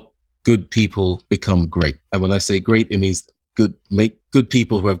to help good people become great. And when I say great, it means make good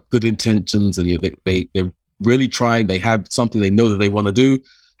people who have good intentions and they're really trying, they have something they know that they want to do.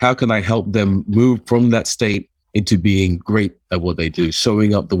 How can I help them move from that state into being great at what they do,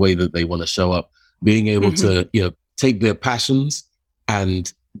 showing up the way that they want to show up, being able to, take their passions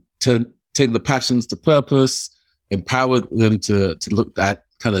and take the passions to purpose, empower them to look at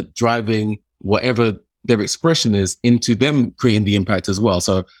kind of driving whatever their expression is into them creating the impact as well.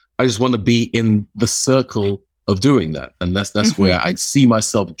 So I just want to be in the circle of doing that. And that's where I see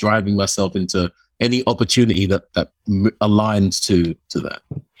myself driving myself into any opportunity that aligns to that.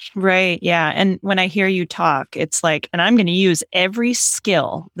 Right. Yeah. And when I hear you talk, it's like, and I'm going to use every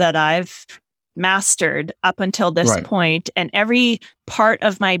skill that I've mastered up until this point and every part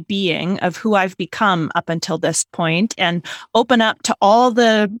of my being of who I've become up until this point and open up to all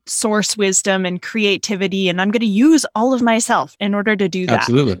the source wisdom and creativity. And I'm going to use all of myself in order to do that.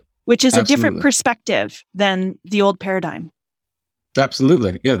 Absolutely. Which is a different perspective than the old paradigm.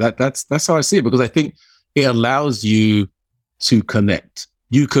 Absolutely. Yeah, that's how I see it, because I think it allows you to connect.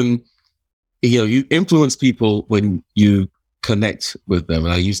 You can, you influence people when you connect with them.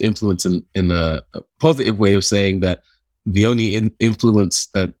 And I use influence in a positive way of saying that the only influence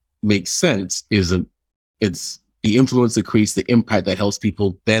that makes sense it's the influence that creates the impact that helps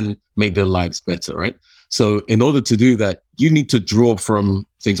people then make their lives better, right? So in order to do that, you need to draw from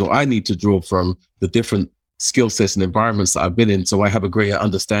things, or I need to draw from the different skill sets and environments that I've been in, so I have a greater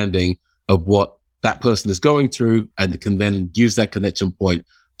understanding of what that person is going through and can then use that connection point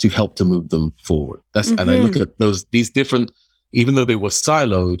to help to move them forward. And I look at these different, even though they were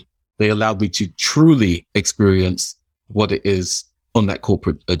siloed, they allowed me to truly experience what it is on that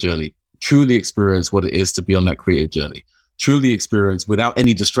corporate journey truly experience what it is to be on that creative journey, truly experience without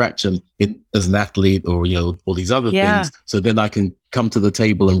any distraction as an athlete or, all these other things. So then I can come to the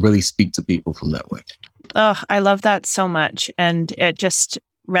table and really speak to people from that way. Oh, I love that so much. And it just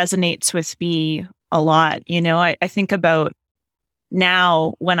resonates with me a lot. I think about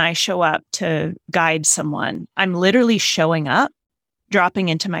now when I show up to guide someone, I'm literally showing up, dropping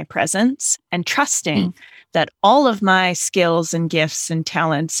into my presence and trusting that all of my skills and gifts and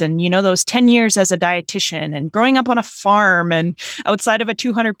talents and, those 10 years as a dietitian and growing up on a farm and outside of a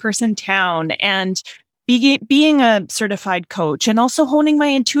 200-person town and being a certified coach and also honing my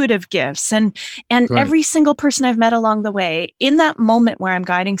intuitive gifts and every single person I've met along the way, in that moment where I'm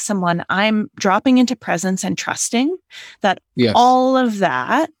guiding someone, I'm dropping into presence and trusting that all of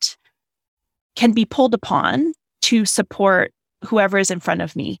that can be pulled upon to support whoever is in front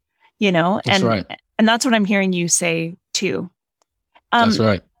of me, That's right. And that's what I'm hearing you say too. That's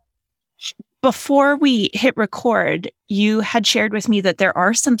right. Before we hit record, you had shared with me that there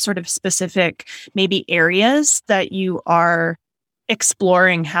are some sort of specific maybe areas that you are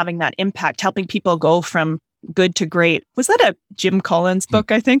exploring having that impact, helping people go from good to great. Was that a Jim Collins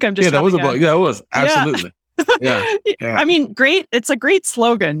book? I think I'm just that was a book. Yeah, it was absolutely. Yeah. I mean, great. It's a great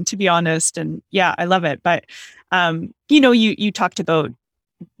slogan, to be honest, and I love it. But you talked about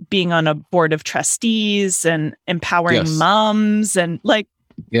being on a board of trustees and empowering moms and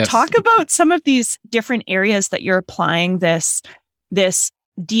talk about some of these different areas that you're applying this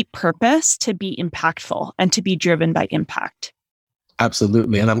deep purpose to be impactful and to be driven by impact.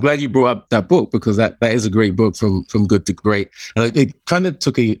 Absolutely. And I'm glad you brought up that book, because that is a great book, From Good to Great. And it kind of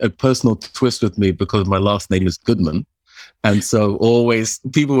took a personal twist with me because my last name is Goodman. And so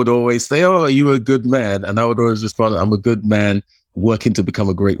people would always say, "Oh, are you a good man?" And I would always respond, "I'm a good man working to become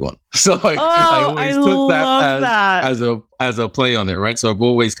a great one." So I always took that as a play on it, right? So I've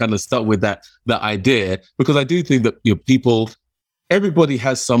always kind of stuck with that idea, because I do think that everybody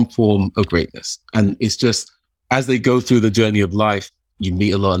has some form of greatness, and it's just as they go through the journey of life, you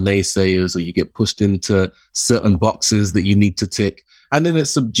meet a lot of naysayers, or you get pushed into certain boxes that you need to tick, and then it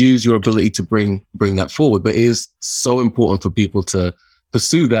subdues your ability to bring that forward. But it is so important for people to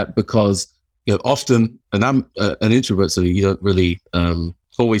pursue that, because often, and I'm an introvert, so you don't really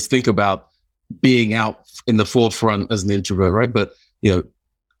always think about being out in the forefront as an introvert, right? But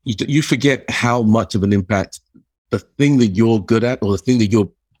you forget how much of an impact the thing that you're good at, or the thing that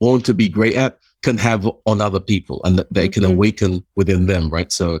you're born to be great at, can have on other people, and that they can awaken within them,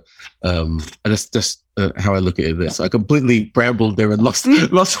 right? So, and that's just how I look at it. I completely brambled there and lost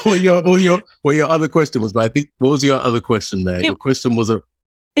what your other question was. But I think, what was your other question there? Your question was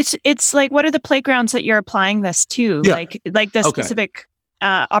It's like, what are the playgrounds that you're applying this to? Yeah. Like the specific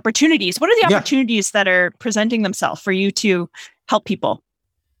opportunities. What are the opportunities that are presenting themselves for you to help people?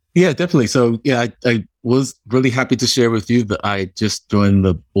 Yeah, definitely. So I was really happy to share with you that I just joined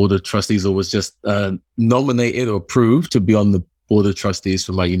the board of trustees, or was just nominated or approved to be on the board of trustees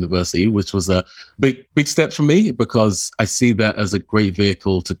for my university, which was a big step for me, because I see that as a great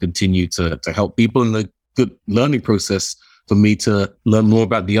vehicle to continue to help people in a good learning process, for me to learn more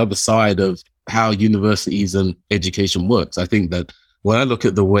about the other side of how universities and education works. I think that when I look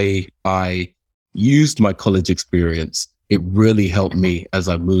at the way I used my college experience, it really helped me as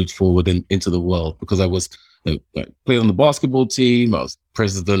I moved forward into the world, because I was played on the basketball team. I was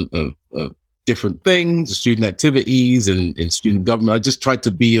president of different things, student activities and in student government. I just tried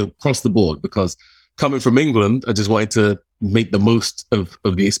to be across the board, because coming from England, I just wanted to make the most of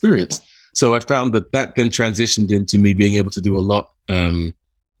the experience. So I found that then transitioned into me being able to do a lot,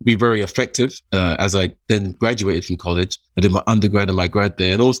 be very effective as I then graduated from college. I did my undergrad and my grad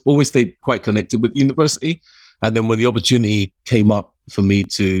there, and always stayed quite connected with university. And then when the opportunity came up for me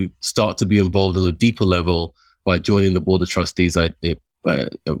to start to be involved on a deeper level by joining the board of trustees, I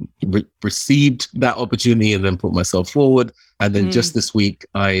received that opportunity and then put myself forward. And then just this week,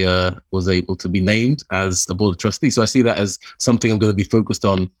 I was able to be named as a board of trustees. So I see that as something I'm going to be focused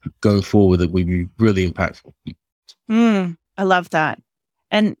on going forward, that will be really impactful. I love that.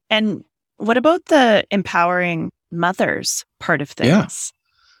 And what about the empowering mothers part of things?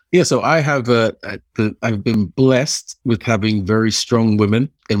 Yeah, so I have I've been blessed with having very strong women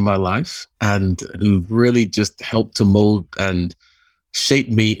in my life, and who really just helped to mold and shape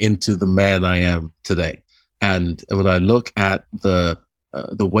me into the man I am today. And when I look at the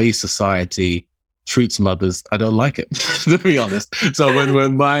way society treats mothers, I don't like it, to be honest. So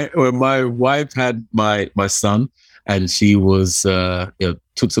when my wife had my son, and she was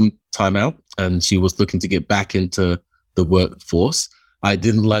took some time out, and she was looking to get back into the workforce, I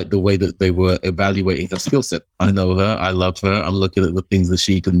didn't like the way that they were evaluating her skill set. I know her. I love her. I'm looking at the things that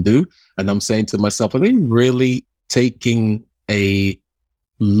she can do. And I'm saying to myself, are they really taking a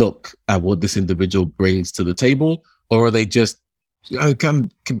look at what this individual brings to the table? Or are they just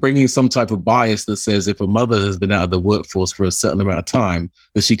kind of bringing some type of bias that says if a mother has been out of the workforce for a certain amount of time,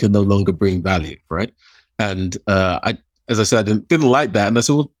 that she can no longer bring value, right? And as I said, I didn't like that. And I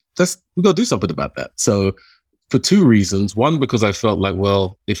said, well, we got to do something about that. So for two reasons. One, because I felt like,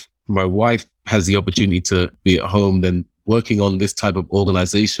 well, if my wife has the opportunity to be at home, then working on this type of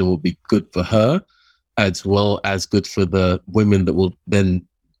organization will be good for her, as well as good for the women that will then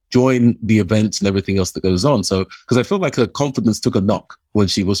join the events and everything else that goes on. So, because I felt like her confidence took a knock when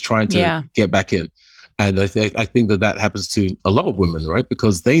she was trying to get back in. And I think that happens to a lot of women, right?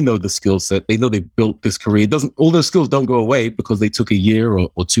 Because they know the skill set, they know they built this career. All those skills don't go away because they took a year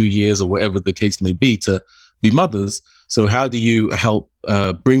or 2 years or whatever the case may be to be mothers. So how do you help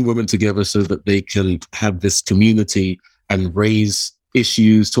bring women together so that they can have this community and raise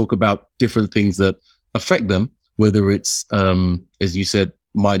issues, talk about different things that affect them, whether it's, as you said,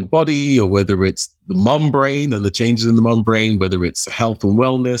 mind, body, or whether it's the mom brain and the changes in the mom brain, whether it's health and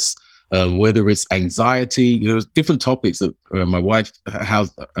wellness, whether it's anxiety, different topics that my wife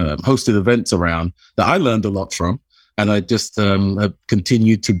has hosted events around that I learned a lot from. And I just have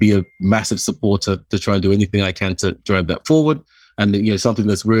continued to be a massive supporter to try and do anything I can to drive that forward. And, something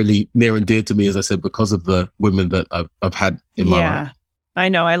that's really near and dear to me, as I said, because of the women that I've had in my life. I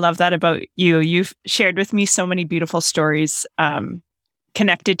know. I love that about you. You've shared with me so many beautiful stories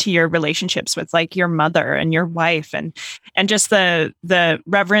connected to your relationships with like your mother and your wife, and just the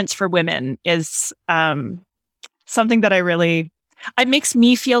reverence for women is something that it makes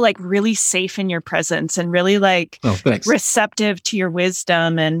me feel like really safe in your presence and really like receptive to your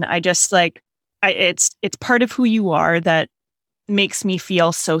wisdom. And I just like, it's part of who you are that makes me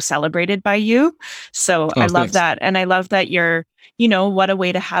feel so celebrated by you. So I love that. And I love that you're, what a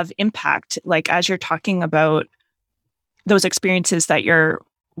way to have impact. Like, as you're talking about those experiences that your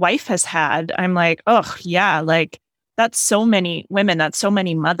wife has had, I'm like, oh yeah, like that's so many women, that's so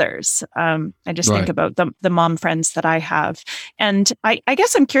many mothers. I just think about the mom friends that I have. And I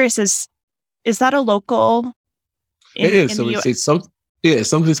guess I'm curious, is that a local? It is. So it's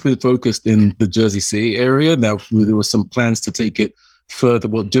something that's been focused in the Jersey City area. Now, there were some plans to take it further,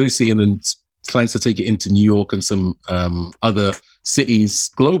 Jersey City, and then plans to take it into New York and some other cities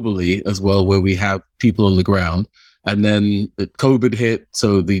globally as well, where we have people on the ground. And then the COVID hit,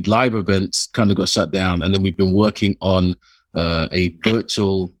 so the live events kind of got shut down. And then we've been working on a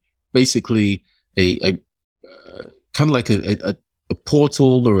virtual, basically a kind of like a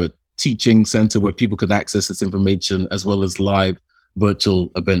portal or a teaching center where people can access this information, as well as live virtual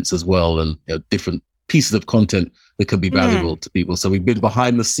events as well, and different pieces of content that can be valuable to people. So we've been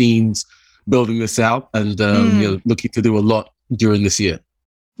behind the scenes building this out, and looking to do a lot during this year.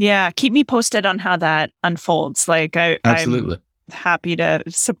 Yeah, keep me posted on how that unfolds. Like, Absolutely. I'm happy to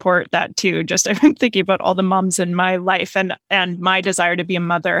support that too. Just I'm thinking about all the moms in my life and my desire to be a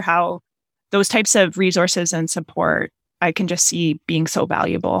mother, how those types of resources and support I can just see being so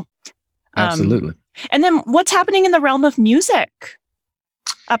valuable. Absolutely. And then what's happening in the realm of music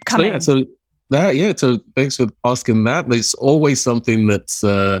upcoming? So thanks for asking that. There's always something that's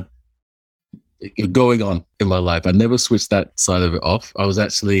going on in my life. I never switched that side of it off. I was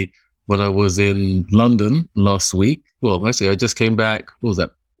actually, when I was in London last week, well, actually, I just came back, what was that,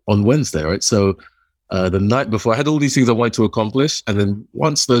 on Wednesday, right? So the night before, I had all these things I wanted to accomplish. And then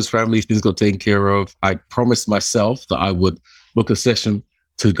once those family things got taken care of, I promised myself that I would book a session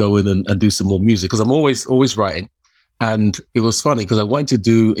to go in and do some more music, because I'm always writing. And it was funny because I wanted to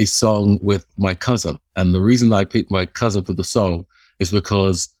do a song with my cousin. And the reason I picked my cousin for the song is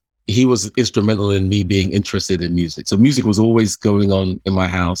because he was instrumental in me being interested in music. So music was always going on in my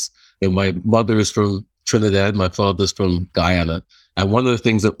house. And my mother is from Trinidad. My father's from Guyana. And one of the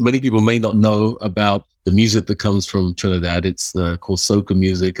things that many people may not know about the music that comes from Trinidad, it's called soca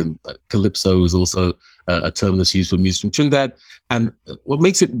music, and calypso is also a term that's used for music from Trinidad. And what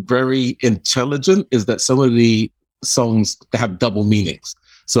makes it very intelligent is that some of the songs have double meanings.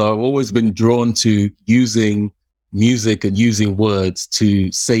 So I've always been drawn to using music and using words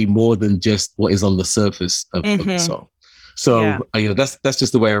to say more than just what is on the surface of the song. So that's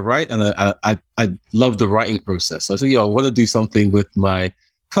just the way I write, and I love the writing process. So I said, I want to do something with my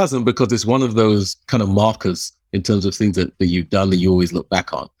cousin because it's one of those kind of markers in terms of things that you've done that you always look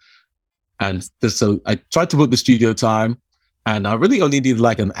back on. And so I tried to book the studio time, and I really only needed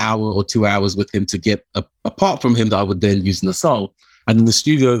like an hour or 2 hours with him to get a part from him that I would then use in the song. And then the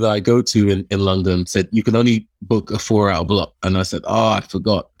studio that I go to in London said, you can only book a 4-hour block. And I said, oh, I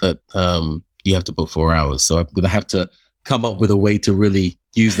forgot that you have to book 4 hours. So I'm going to have to come up with a way to really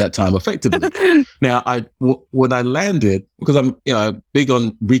use that time effectively. Now, when I landed, because I'm big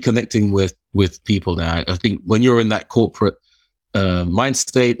on reconnecting with people now. I think when you're in that corporate mind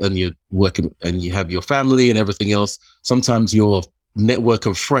state and you're working and you have your family and everything else, sometimes your network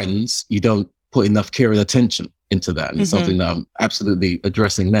of friends, you don't put enough care and attention into that. And it's something that I'm absolutely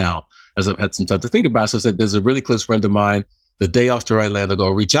addressing now as I've had some time to think about. So I said, there's a really close friend of mine. The day after I land, I got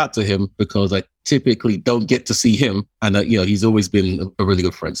to reach out to him because I typically don't get to see him. And, he's always been a really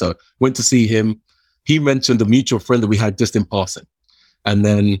good friend. So went to see him. He mentioned a mutual friend that we had just in passing. And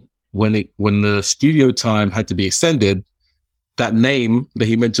then when the studio time had to be extended, that name that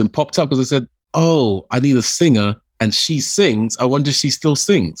he mentioned popped up because I said, oh, I need a singer and she sings. I wonder if she still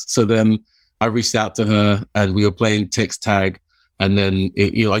sings. So then I reached out to her and we were playing text tag. And then,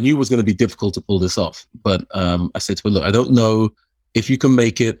 I knew it was going to be difficult to pull this off. But I said to her, look, I don't know if you can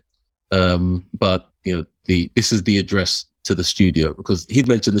make it, but, this is the address to the studio, because he'd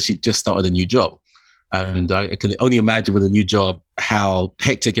mentioned that she just started a new job. And I can only imagine with a new job how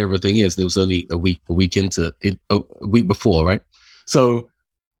hectic everything is. There was only a week before, right? So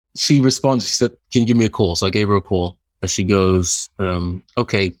she responded, she said, can you give me a call? So I gave her a call. And she goes,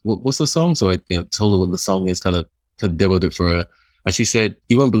 okay, what's the song? So I told her what the song is, kind of demoed it for her. And she said,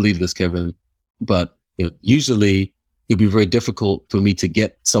 you won't believe this, Kevin, but usually it'd be very difficult for me to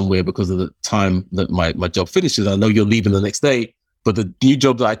get somewhere because of the time that my job finishes. I know you're leaving the next day, but the new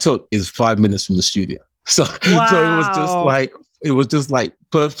job that I took is 5 minutes from the studio. So, wow. So it was just like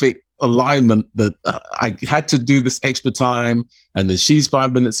perfect alignment that I had to do this extra time. And then she's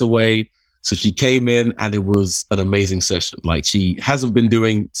 5 minutes away. So she came in and it was an amazing session. Like, she hasn't been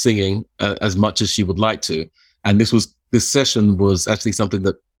doing singing as much as she would like to. And this session was actually something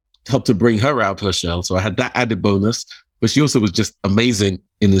that helped to bring her out of her shell. So I had that added bonus, but she also was just amazing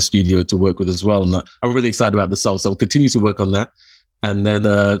in the studio to work with as well. And I'm really excited about the song. So I'll continue to work on that. And then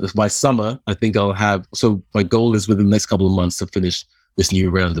by summer, I think so my goal is within the next couple of months to finish this new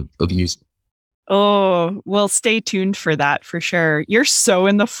round of music. Oh, well, stay tuned for that for sure. You're so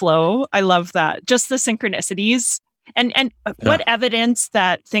in the flow. I love that. Just the synchronicities and what evidence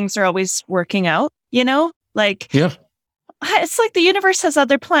that things are always working out, Like, yeah, it's like the universe has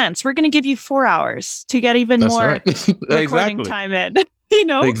other plans. We're going to give you 4 hours to get even more right. recording time in,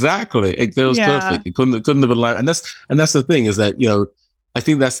 Exactly. It was perfect. It couldn't have aligned. And that's the thing is that, I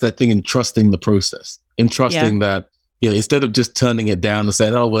think that's that thing in trusting the process, in trusting that, instead of just turning it down and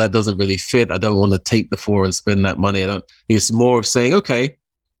saying, oh, well, that doesn't really fit. I don't want to take the 4 and spend that money. It's more of saying, okay,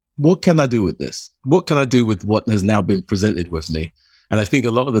 what can I do with this? What can I do with what has now been presented with me? And I think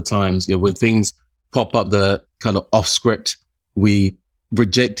a lot of the times, when things pop up the kind of off script, we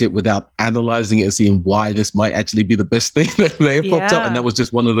reject it without analyzing it and seeing why this might actually be the best thing that may have popped up. And that was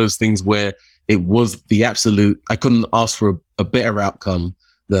just one of those things where it was the absolute, I couldn't ask for a better outcome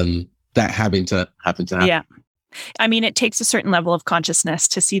than that having to happen. Yeah. I mean, it takes a certain level of consciousness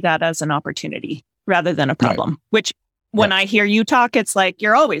to see that as an opportunity rather than a problem, which when I hear you talk, it's like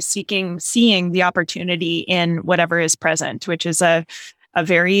you're always seeing the opportunity in whatever is present, which is a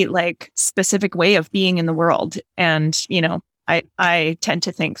very specific way of being in the world. And, I tend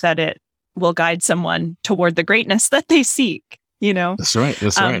to think that it will guide someone toward the greatness that they seek, That's right.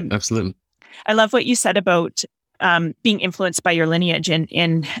 That's right. Absolutely. I love what you said about being influenced by your lineage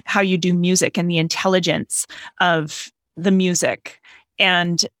in how you do music and the intelligence of the music.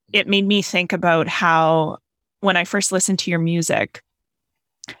 And it made me think about how when I first listened to your music,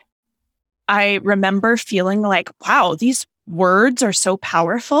 I remember feeling like, wow, these words are so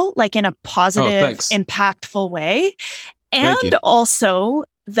powerful, like in a positive, impactful way. And also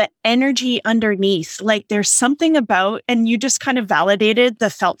the energy underneath, like there's something about, and you just kind of validated the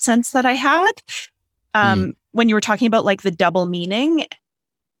felt sense that I had when you were talking about like the double meaning,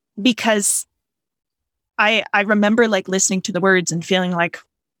 because I remember like listening to the words and feeling like,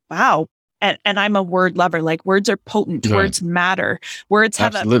 wow. And I'm a word lover. Like, words are potent. Right. Words matter. Words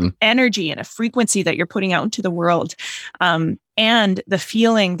have an energy and a frequency that you're putting out into the world. And the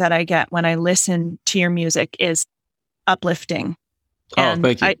feeling that I get when I listen to your music is uplifting. And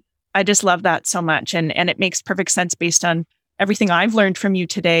thank you. I just love that so much. And it makes perfect sense based on everything I've learned from you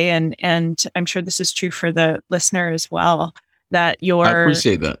today. And I'm sure this is true for the listener as well, that I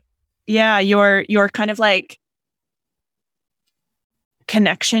appreciate that. Yeah. Your kind of like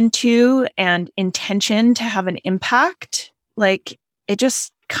connection to and intention to have an impact, like it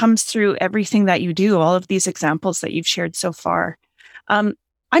just comes through everything that you do, all of these examples that you've shared so far.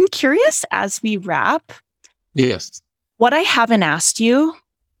 I'm curious as we wrap. Yes. What I haven't asked you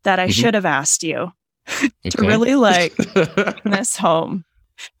that I Mhm. should have asked you to Okay. really like this home.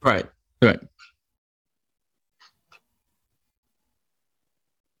 Right. Right.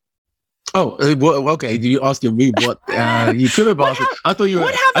 Oh, well, okay. You asking me what you could have asked. I thought you were.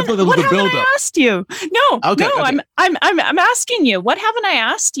 I thought that was What the haven't build-up. I asked you? No, Okay. Okay. I'm asking you. What haven't I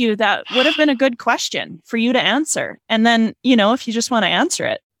asked you that would have been a good question for you to answer? And then, if you just want to answer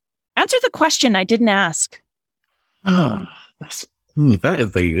it, answer the question I didn't ask. Oh, that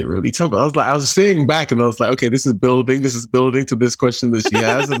is really tough. I was sitting back and I was like, okay, this is building to this question that she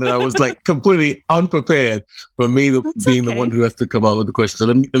has. And then I was like completely unprepared for me being the one who has to come up with the question. So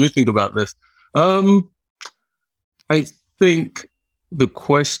let me think about this. I think the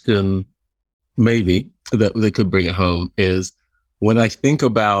question maybe that they could bring it home is when I think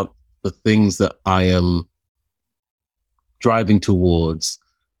about the things that I am driving towards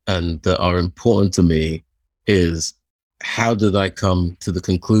and that are important to me is how did I come to the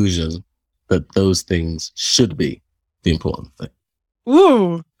conclusion that those things should be the important thing?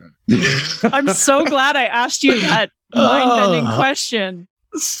 Ooh, I'm so glad I asked you that mind-bending question.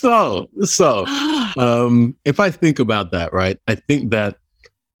 So, if I think about that, right, I think that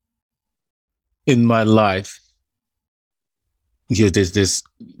in my life,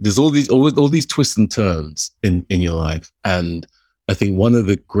 there's all these twists and turns in your life, and I think one of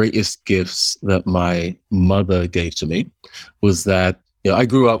the greatest gifts that my mother gave to me was that I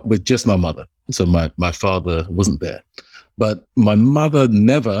grew up with just my mother, so my father wasn't there, but my mother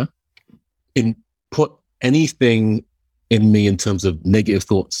never put anything in me in terms of negative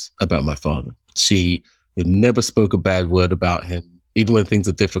thoughts about my father. She never spoke a bad word about him, even when things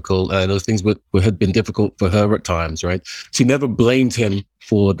are difficult. And those things had been difficult for her at times, right? She never blamed him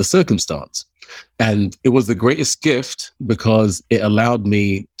for the circumstance. And it was the greatest gift because it allowed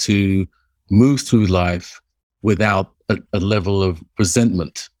me to move through life without a level of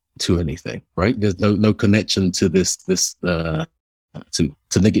resentment to anything, right? There's no connection to to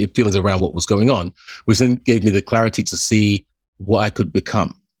negative feelings around what was going on, which then gave me the clarity to see what I could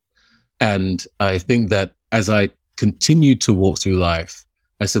become. And I think that as I continued to walk through life,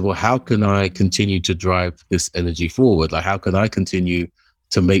 I said, well, how can I continue to drive this energy forward? Like, how can I continue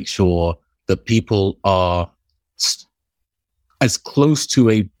to make sure that people are as close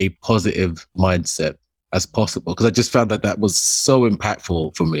to a positive mindset as possible? Because I just found that was so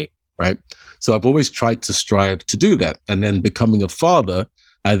impactful for me, right? So I've always tried to strive to do that. And then becoming a father,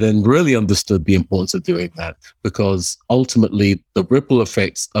 I then really understood the importance of doing that, because ultimately the ripple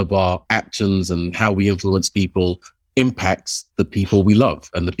effects of our actions and how we influence people impacts the people we love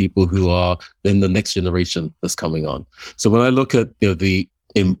and the people who are in the next generation that's coming on. So when I look at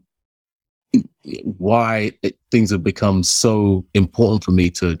why things have become so important for me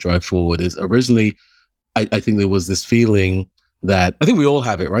to drive forward is originally, I think there was this feeling that I think we all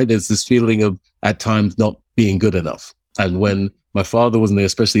have it, right? There's this feeling of at times not being good enough. And when my father wasn't there,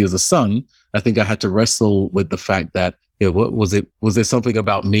 especially as a son, I think I had to wrestle with the fact that, what was it? Was there something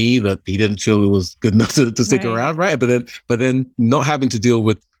about me that he didn't feel it was good enough to stick around, right? But then not having to deal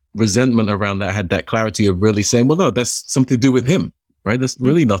with resentment around that, I had that clarity of really saying, well, no, that's something to do with him, right? That's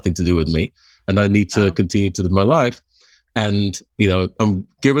really nothing to do with me. And I need to continue to live my life. And, I'm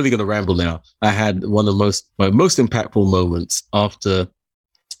really going to ramble now. I had one of my most impactful moments after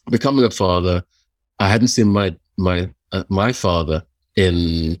becoming a father. I hadn't seen my father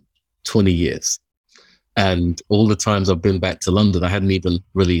in 20 years. And all the times I've been back to London, I hadn't even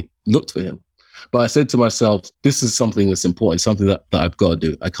really looked for him. But I said to myself, this is something that's important, something that I've got to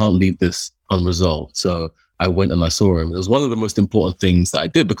do. I can't leave this unresolved. So I went and I saw him. It was one of the most important things that I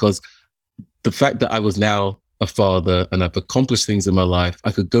did, because the fact that I was now a father and I've accomplished things in my life,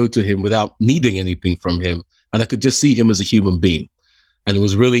 I could go to him without needing anything from him. And I could just see him as a human being. And it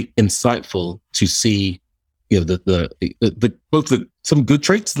was really insightful to see, some good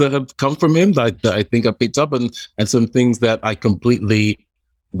traits that have come from him that I think I picked up, and some things that I completely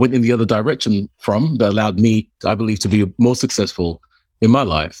went in the other direction from that allowed me, I believe, to be more successful in my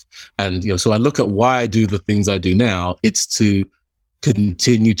life. And, so I look at why I do the things I do now. It's to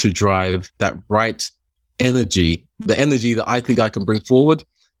continue to drive that right energy, the energy that I think I can bring forward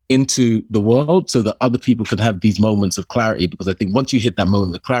into the world so that other people can have these moments of clarity. Because I think once you hit that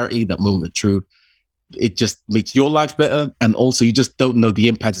moment of clarity, that moment of truth, it just makes your life better. And also you just don't know the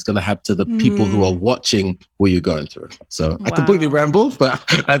impact it's going to have to the people who are watching what you're going through. So I completely rambled, but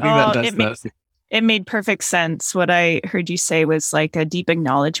I think that's it made perfect sense. What I heard you say was like a deep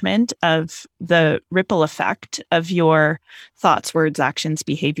acknowledgement of the ripple effect of your thoughts, words, actions,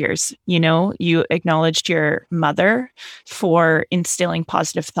 behaviors. You acknowledged your mother for instilling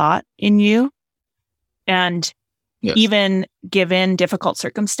positive thought in you. And Yes. even given difficult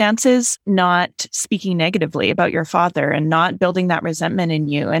circumstances, not speaking negatively about your father and not building that resentment in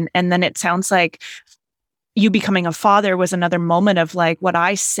you. And then it sounds like you becoming a father was another moment of like, what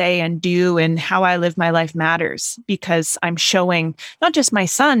I say and do and how I live my life matters, because I'm showing not just my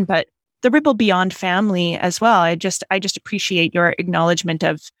son, but the ripple beyond family as well. I just appreciate your acknowledgement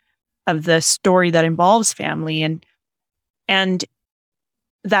of the story that involves family and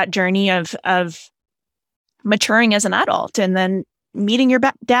that journey of maturing as an adult, and then meeting your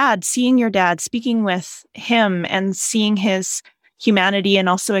dad, seeing your dad, speaking with him and seeing his humanity, and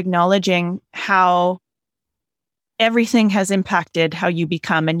also acknowledging how everything has impacted how you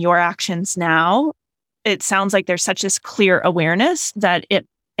become and your actions now. It sounds like there's such this clear awareness that it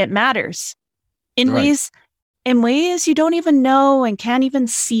matters in Right. ways you don't even know and can't even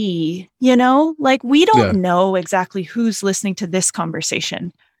see, like we don't Yeah. know exactly who's listening to this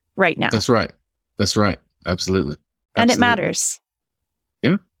conversation right now. That's right. Absolutely. And it matters.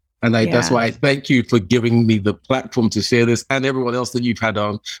 Yeah. And that's why I thank you for giving me the platform to share this, and everyone else that you've had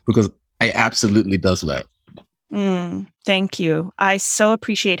on, because it absolutely does matter. Thank you. I so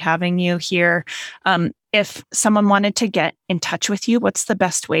appreciate having you here. If someone wanted to get in touch with you, what's the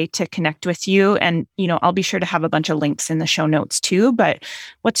best way to connect with you? And, I'll be sure to have a bunch of links in the show notes too, but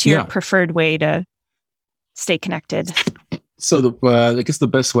what's your preferred way to stay connected? So I guess the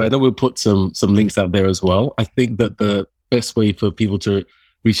best way, I know we'll put some links out there as well. I think that the best way for people to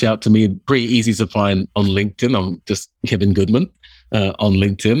reach out to me, pretty easy to find on LinkedIn. I'm just Kevin Goodman on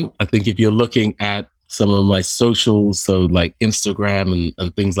LinkedIn. I think if you're looking at some of my socials, so like Instagram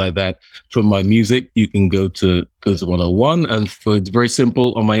and things like that, for my music, you can go to 101. And it's very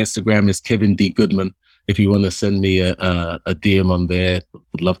simple. On my Instagram is Kevin D. Goodman. If you want to send me a DM on there,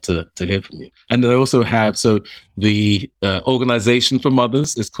 would love to hear from you. And then I also have, the organization for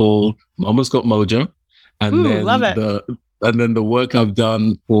mothers is called Mama's Got Mojo. And then love it. The work I've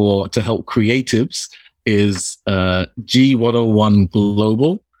done to help creatives is G101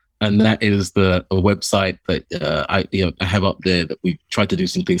 Global. And that is a website that I have up there, that we've tried to do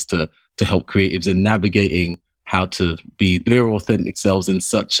some things to help creatives in navigating how to be their authentic selves in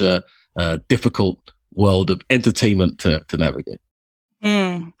such a difficult world of entertainment to navigate.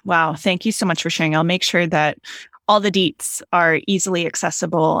 Wow. Thank you so much for sharing. I'll make sure that all the deets are easily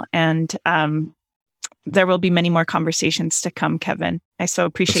accessible, and there will be many more conversations to come, Kevin. I so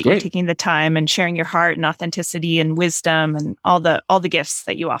appreciate you taking the time and sharing your heart and authenticity and wisdom and all the gifts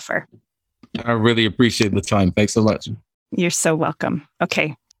that you offer. I really appreciate the time. Thanks so much. You're so welcome.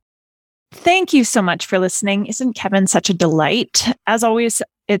 Okay. Thank you so much for listening. Isn't Kevin such a delight? As always,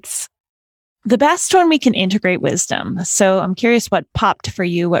 it's the best when we can integrate wisdom. So I'm curious what popped for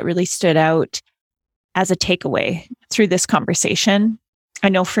you, what really stood out as a takeaway through this conversation. I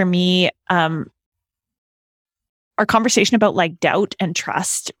know for me, our conversation about like doubt and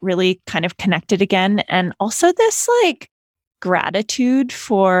trust really kind of connected again. And also this like gratitude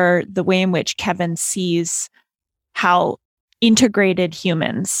for the way in which Kevin sees how integrated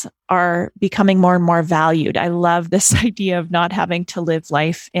humans are becoming more and more valued. I love this idea of not having to live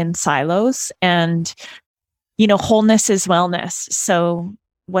life in silos, and, wholeness is wellness. So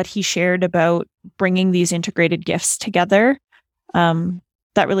what he shared about bringing these integrated gifts together,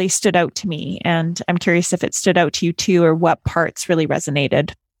 that really stood out to me. And I'm curious if it stood out to you too, or what parts really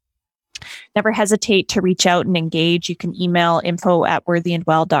resonated. Never hesitate to reach out and engage. You can email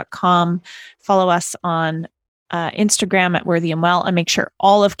info@worthyandwell.com. Follow us on Instagram @worthyandwell, and make sure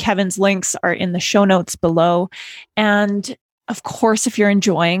all of Kevin's links are in the show notes below. And of course, if you're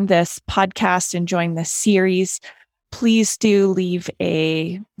enjoying this podcast, enjoying this series, please do leave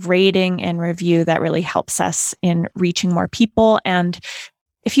a rating and review. That really helps us in reaching more people. And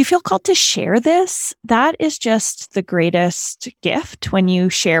if you feel called to share this, that is just the greatest gift, when you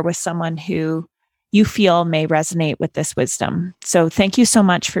share with someone who you feel may resonate with this wisdom. So thank you so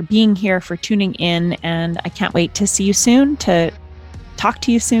much for being here, for tuning in, and I can't wait to see you soon, to talk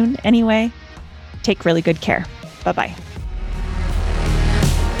to you soon anyway. Take really good care. Bye-bye.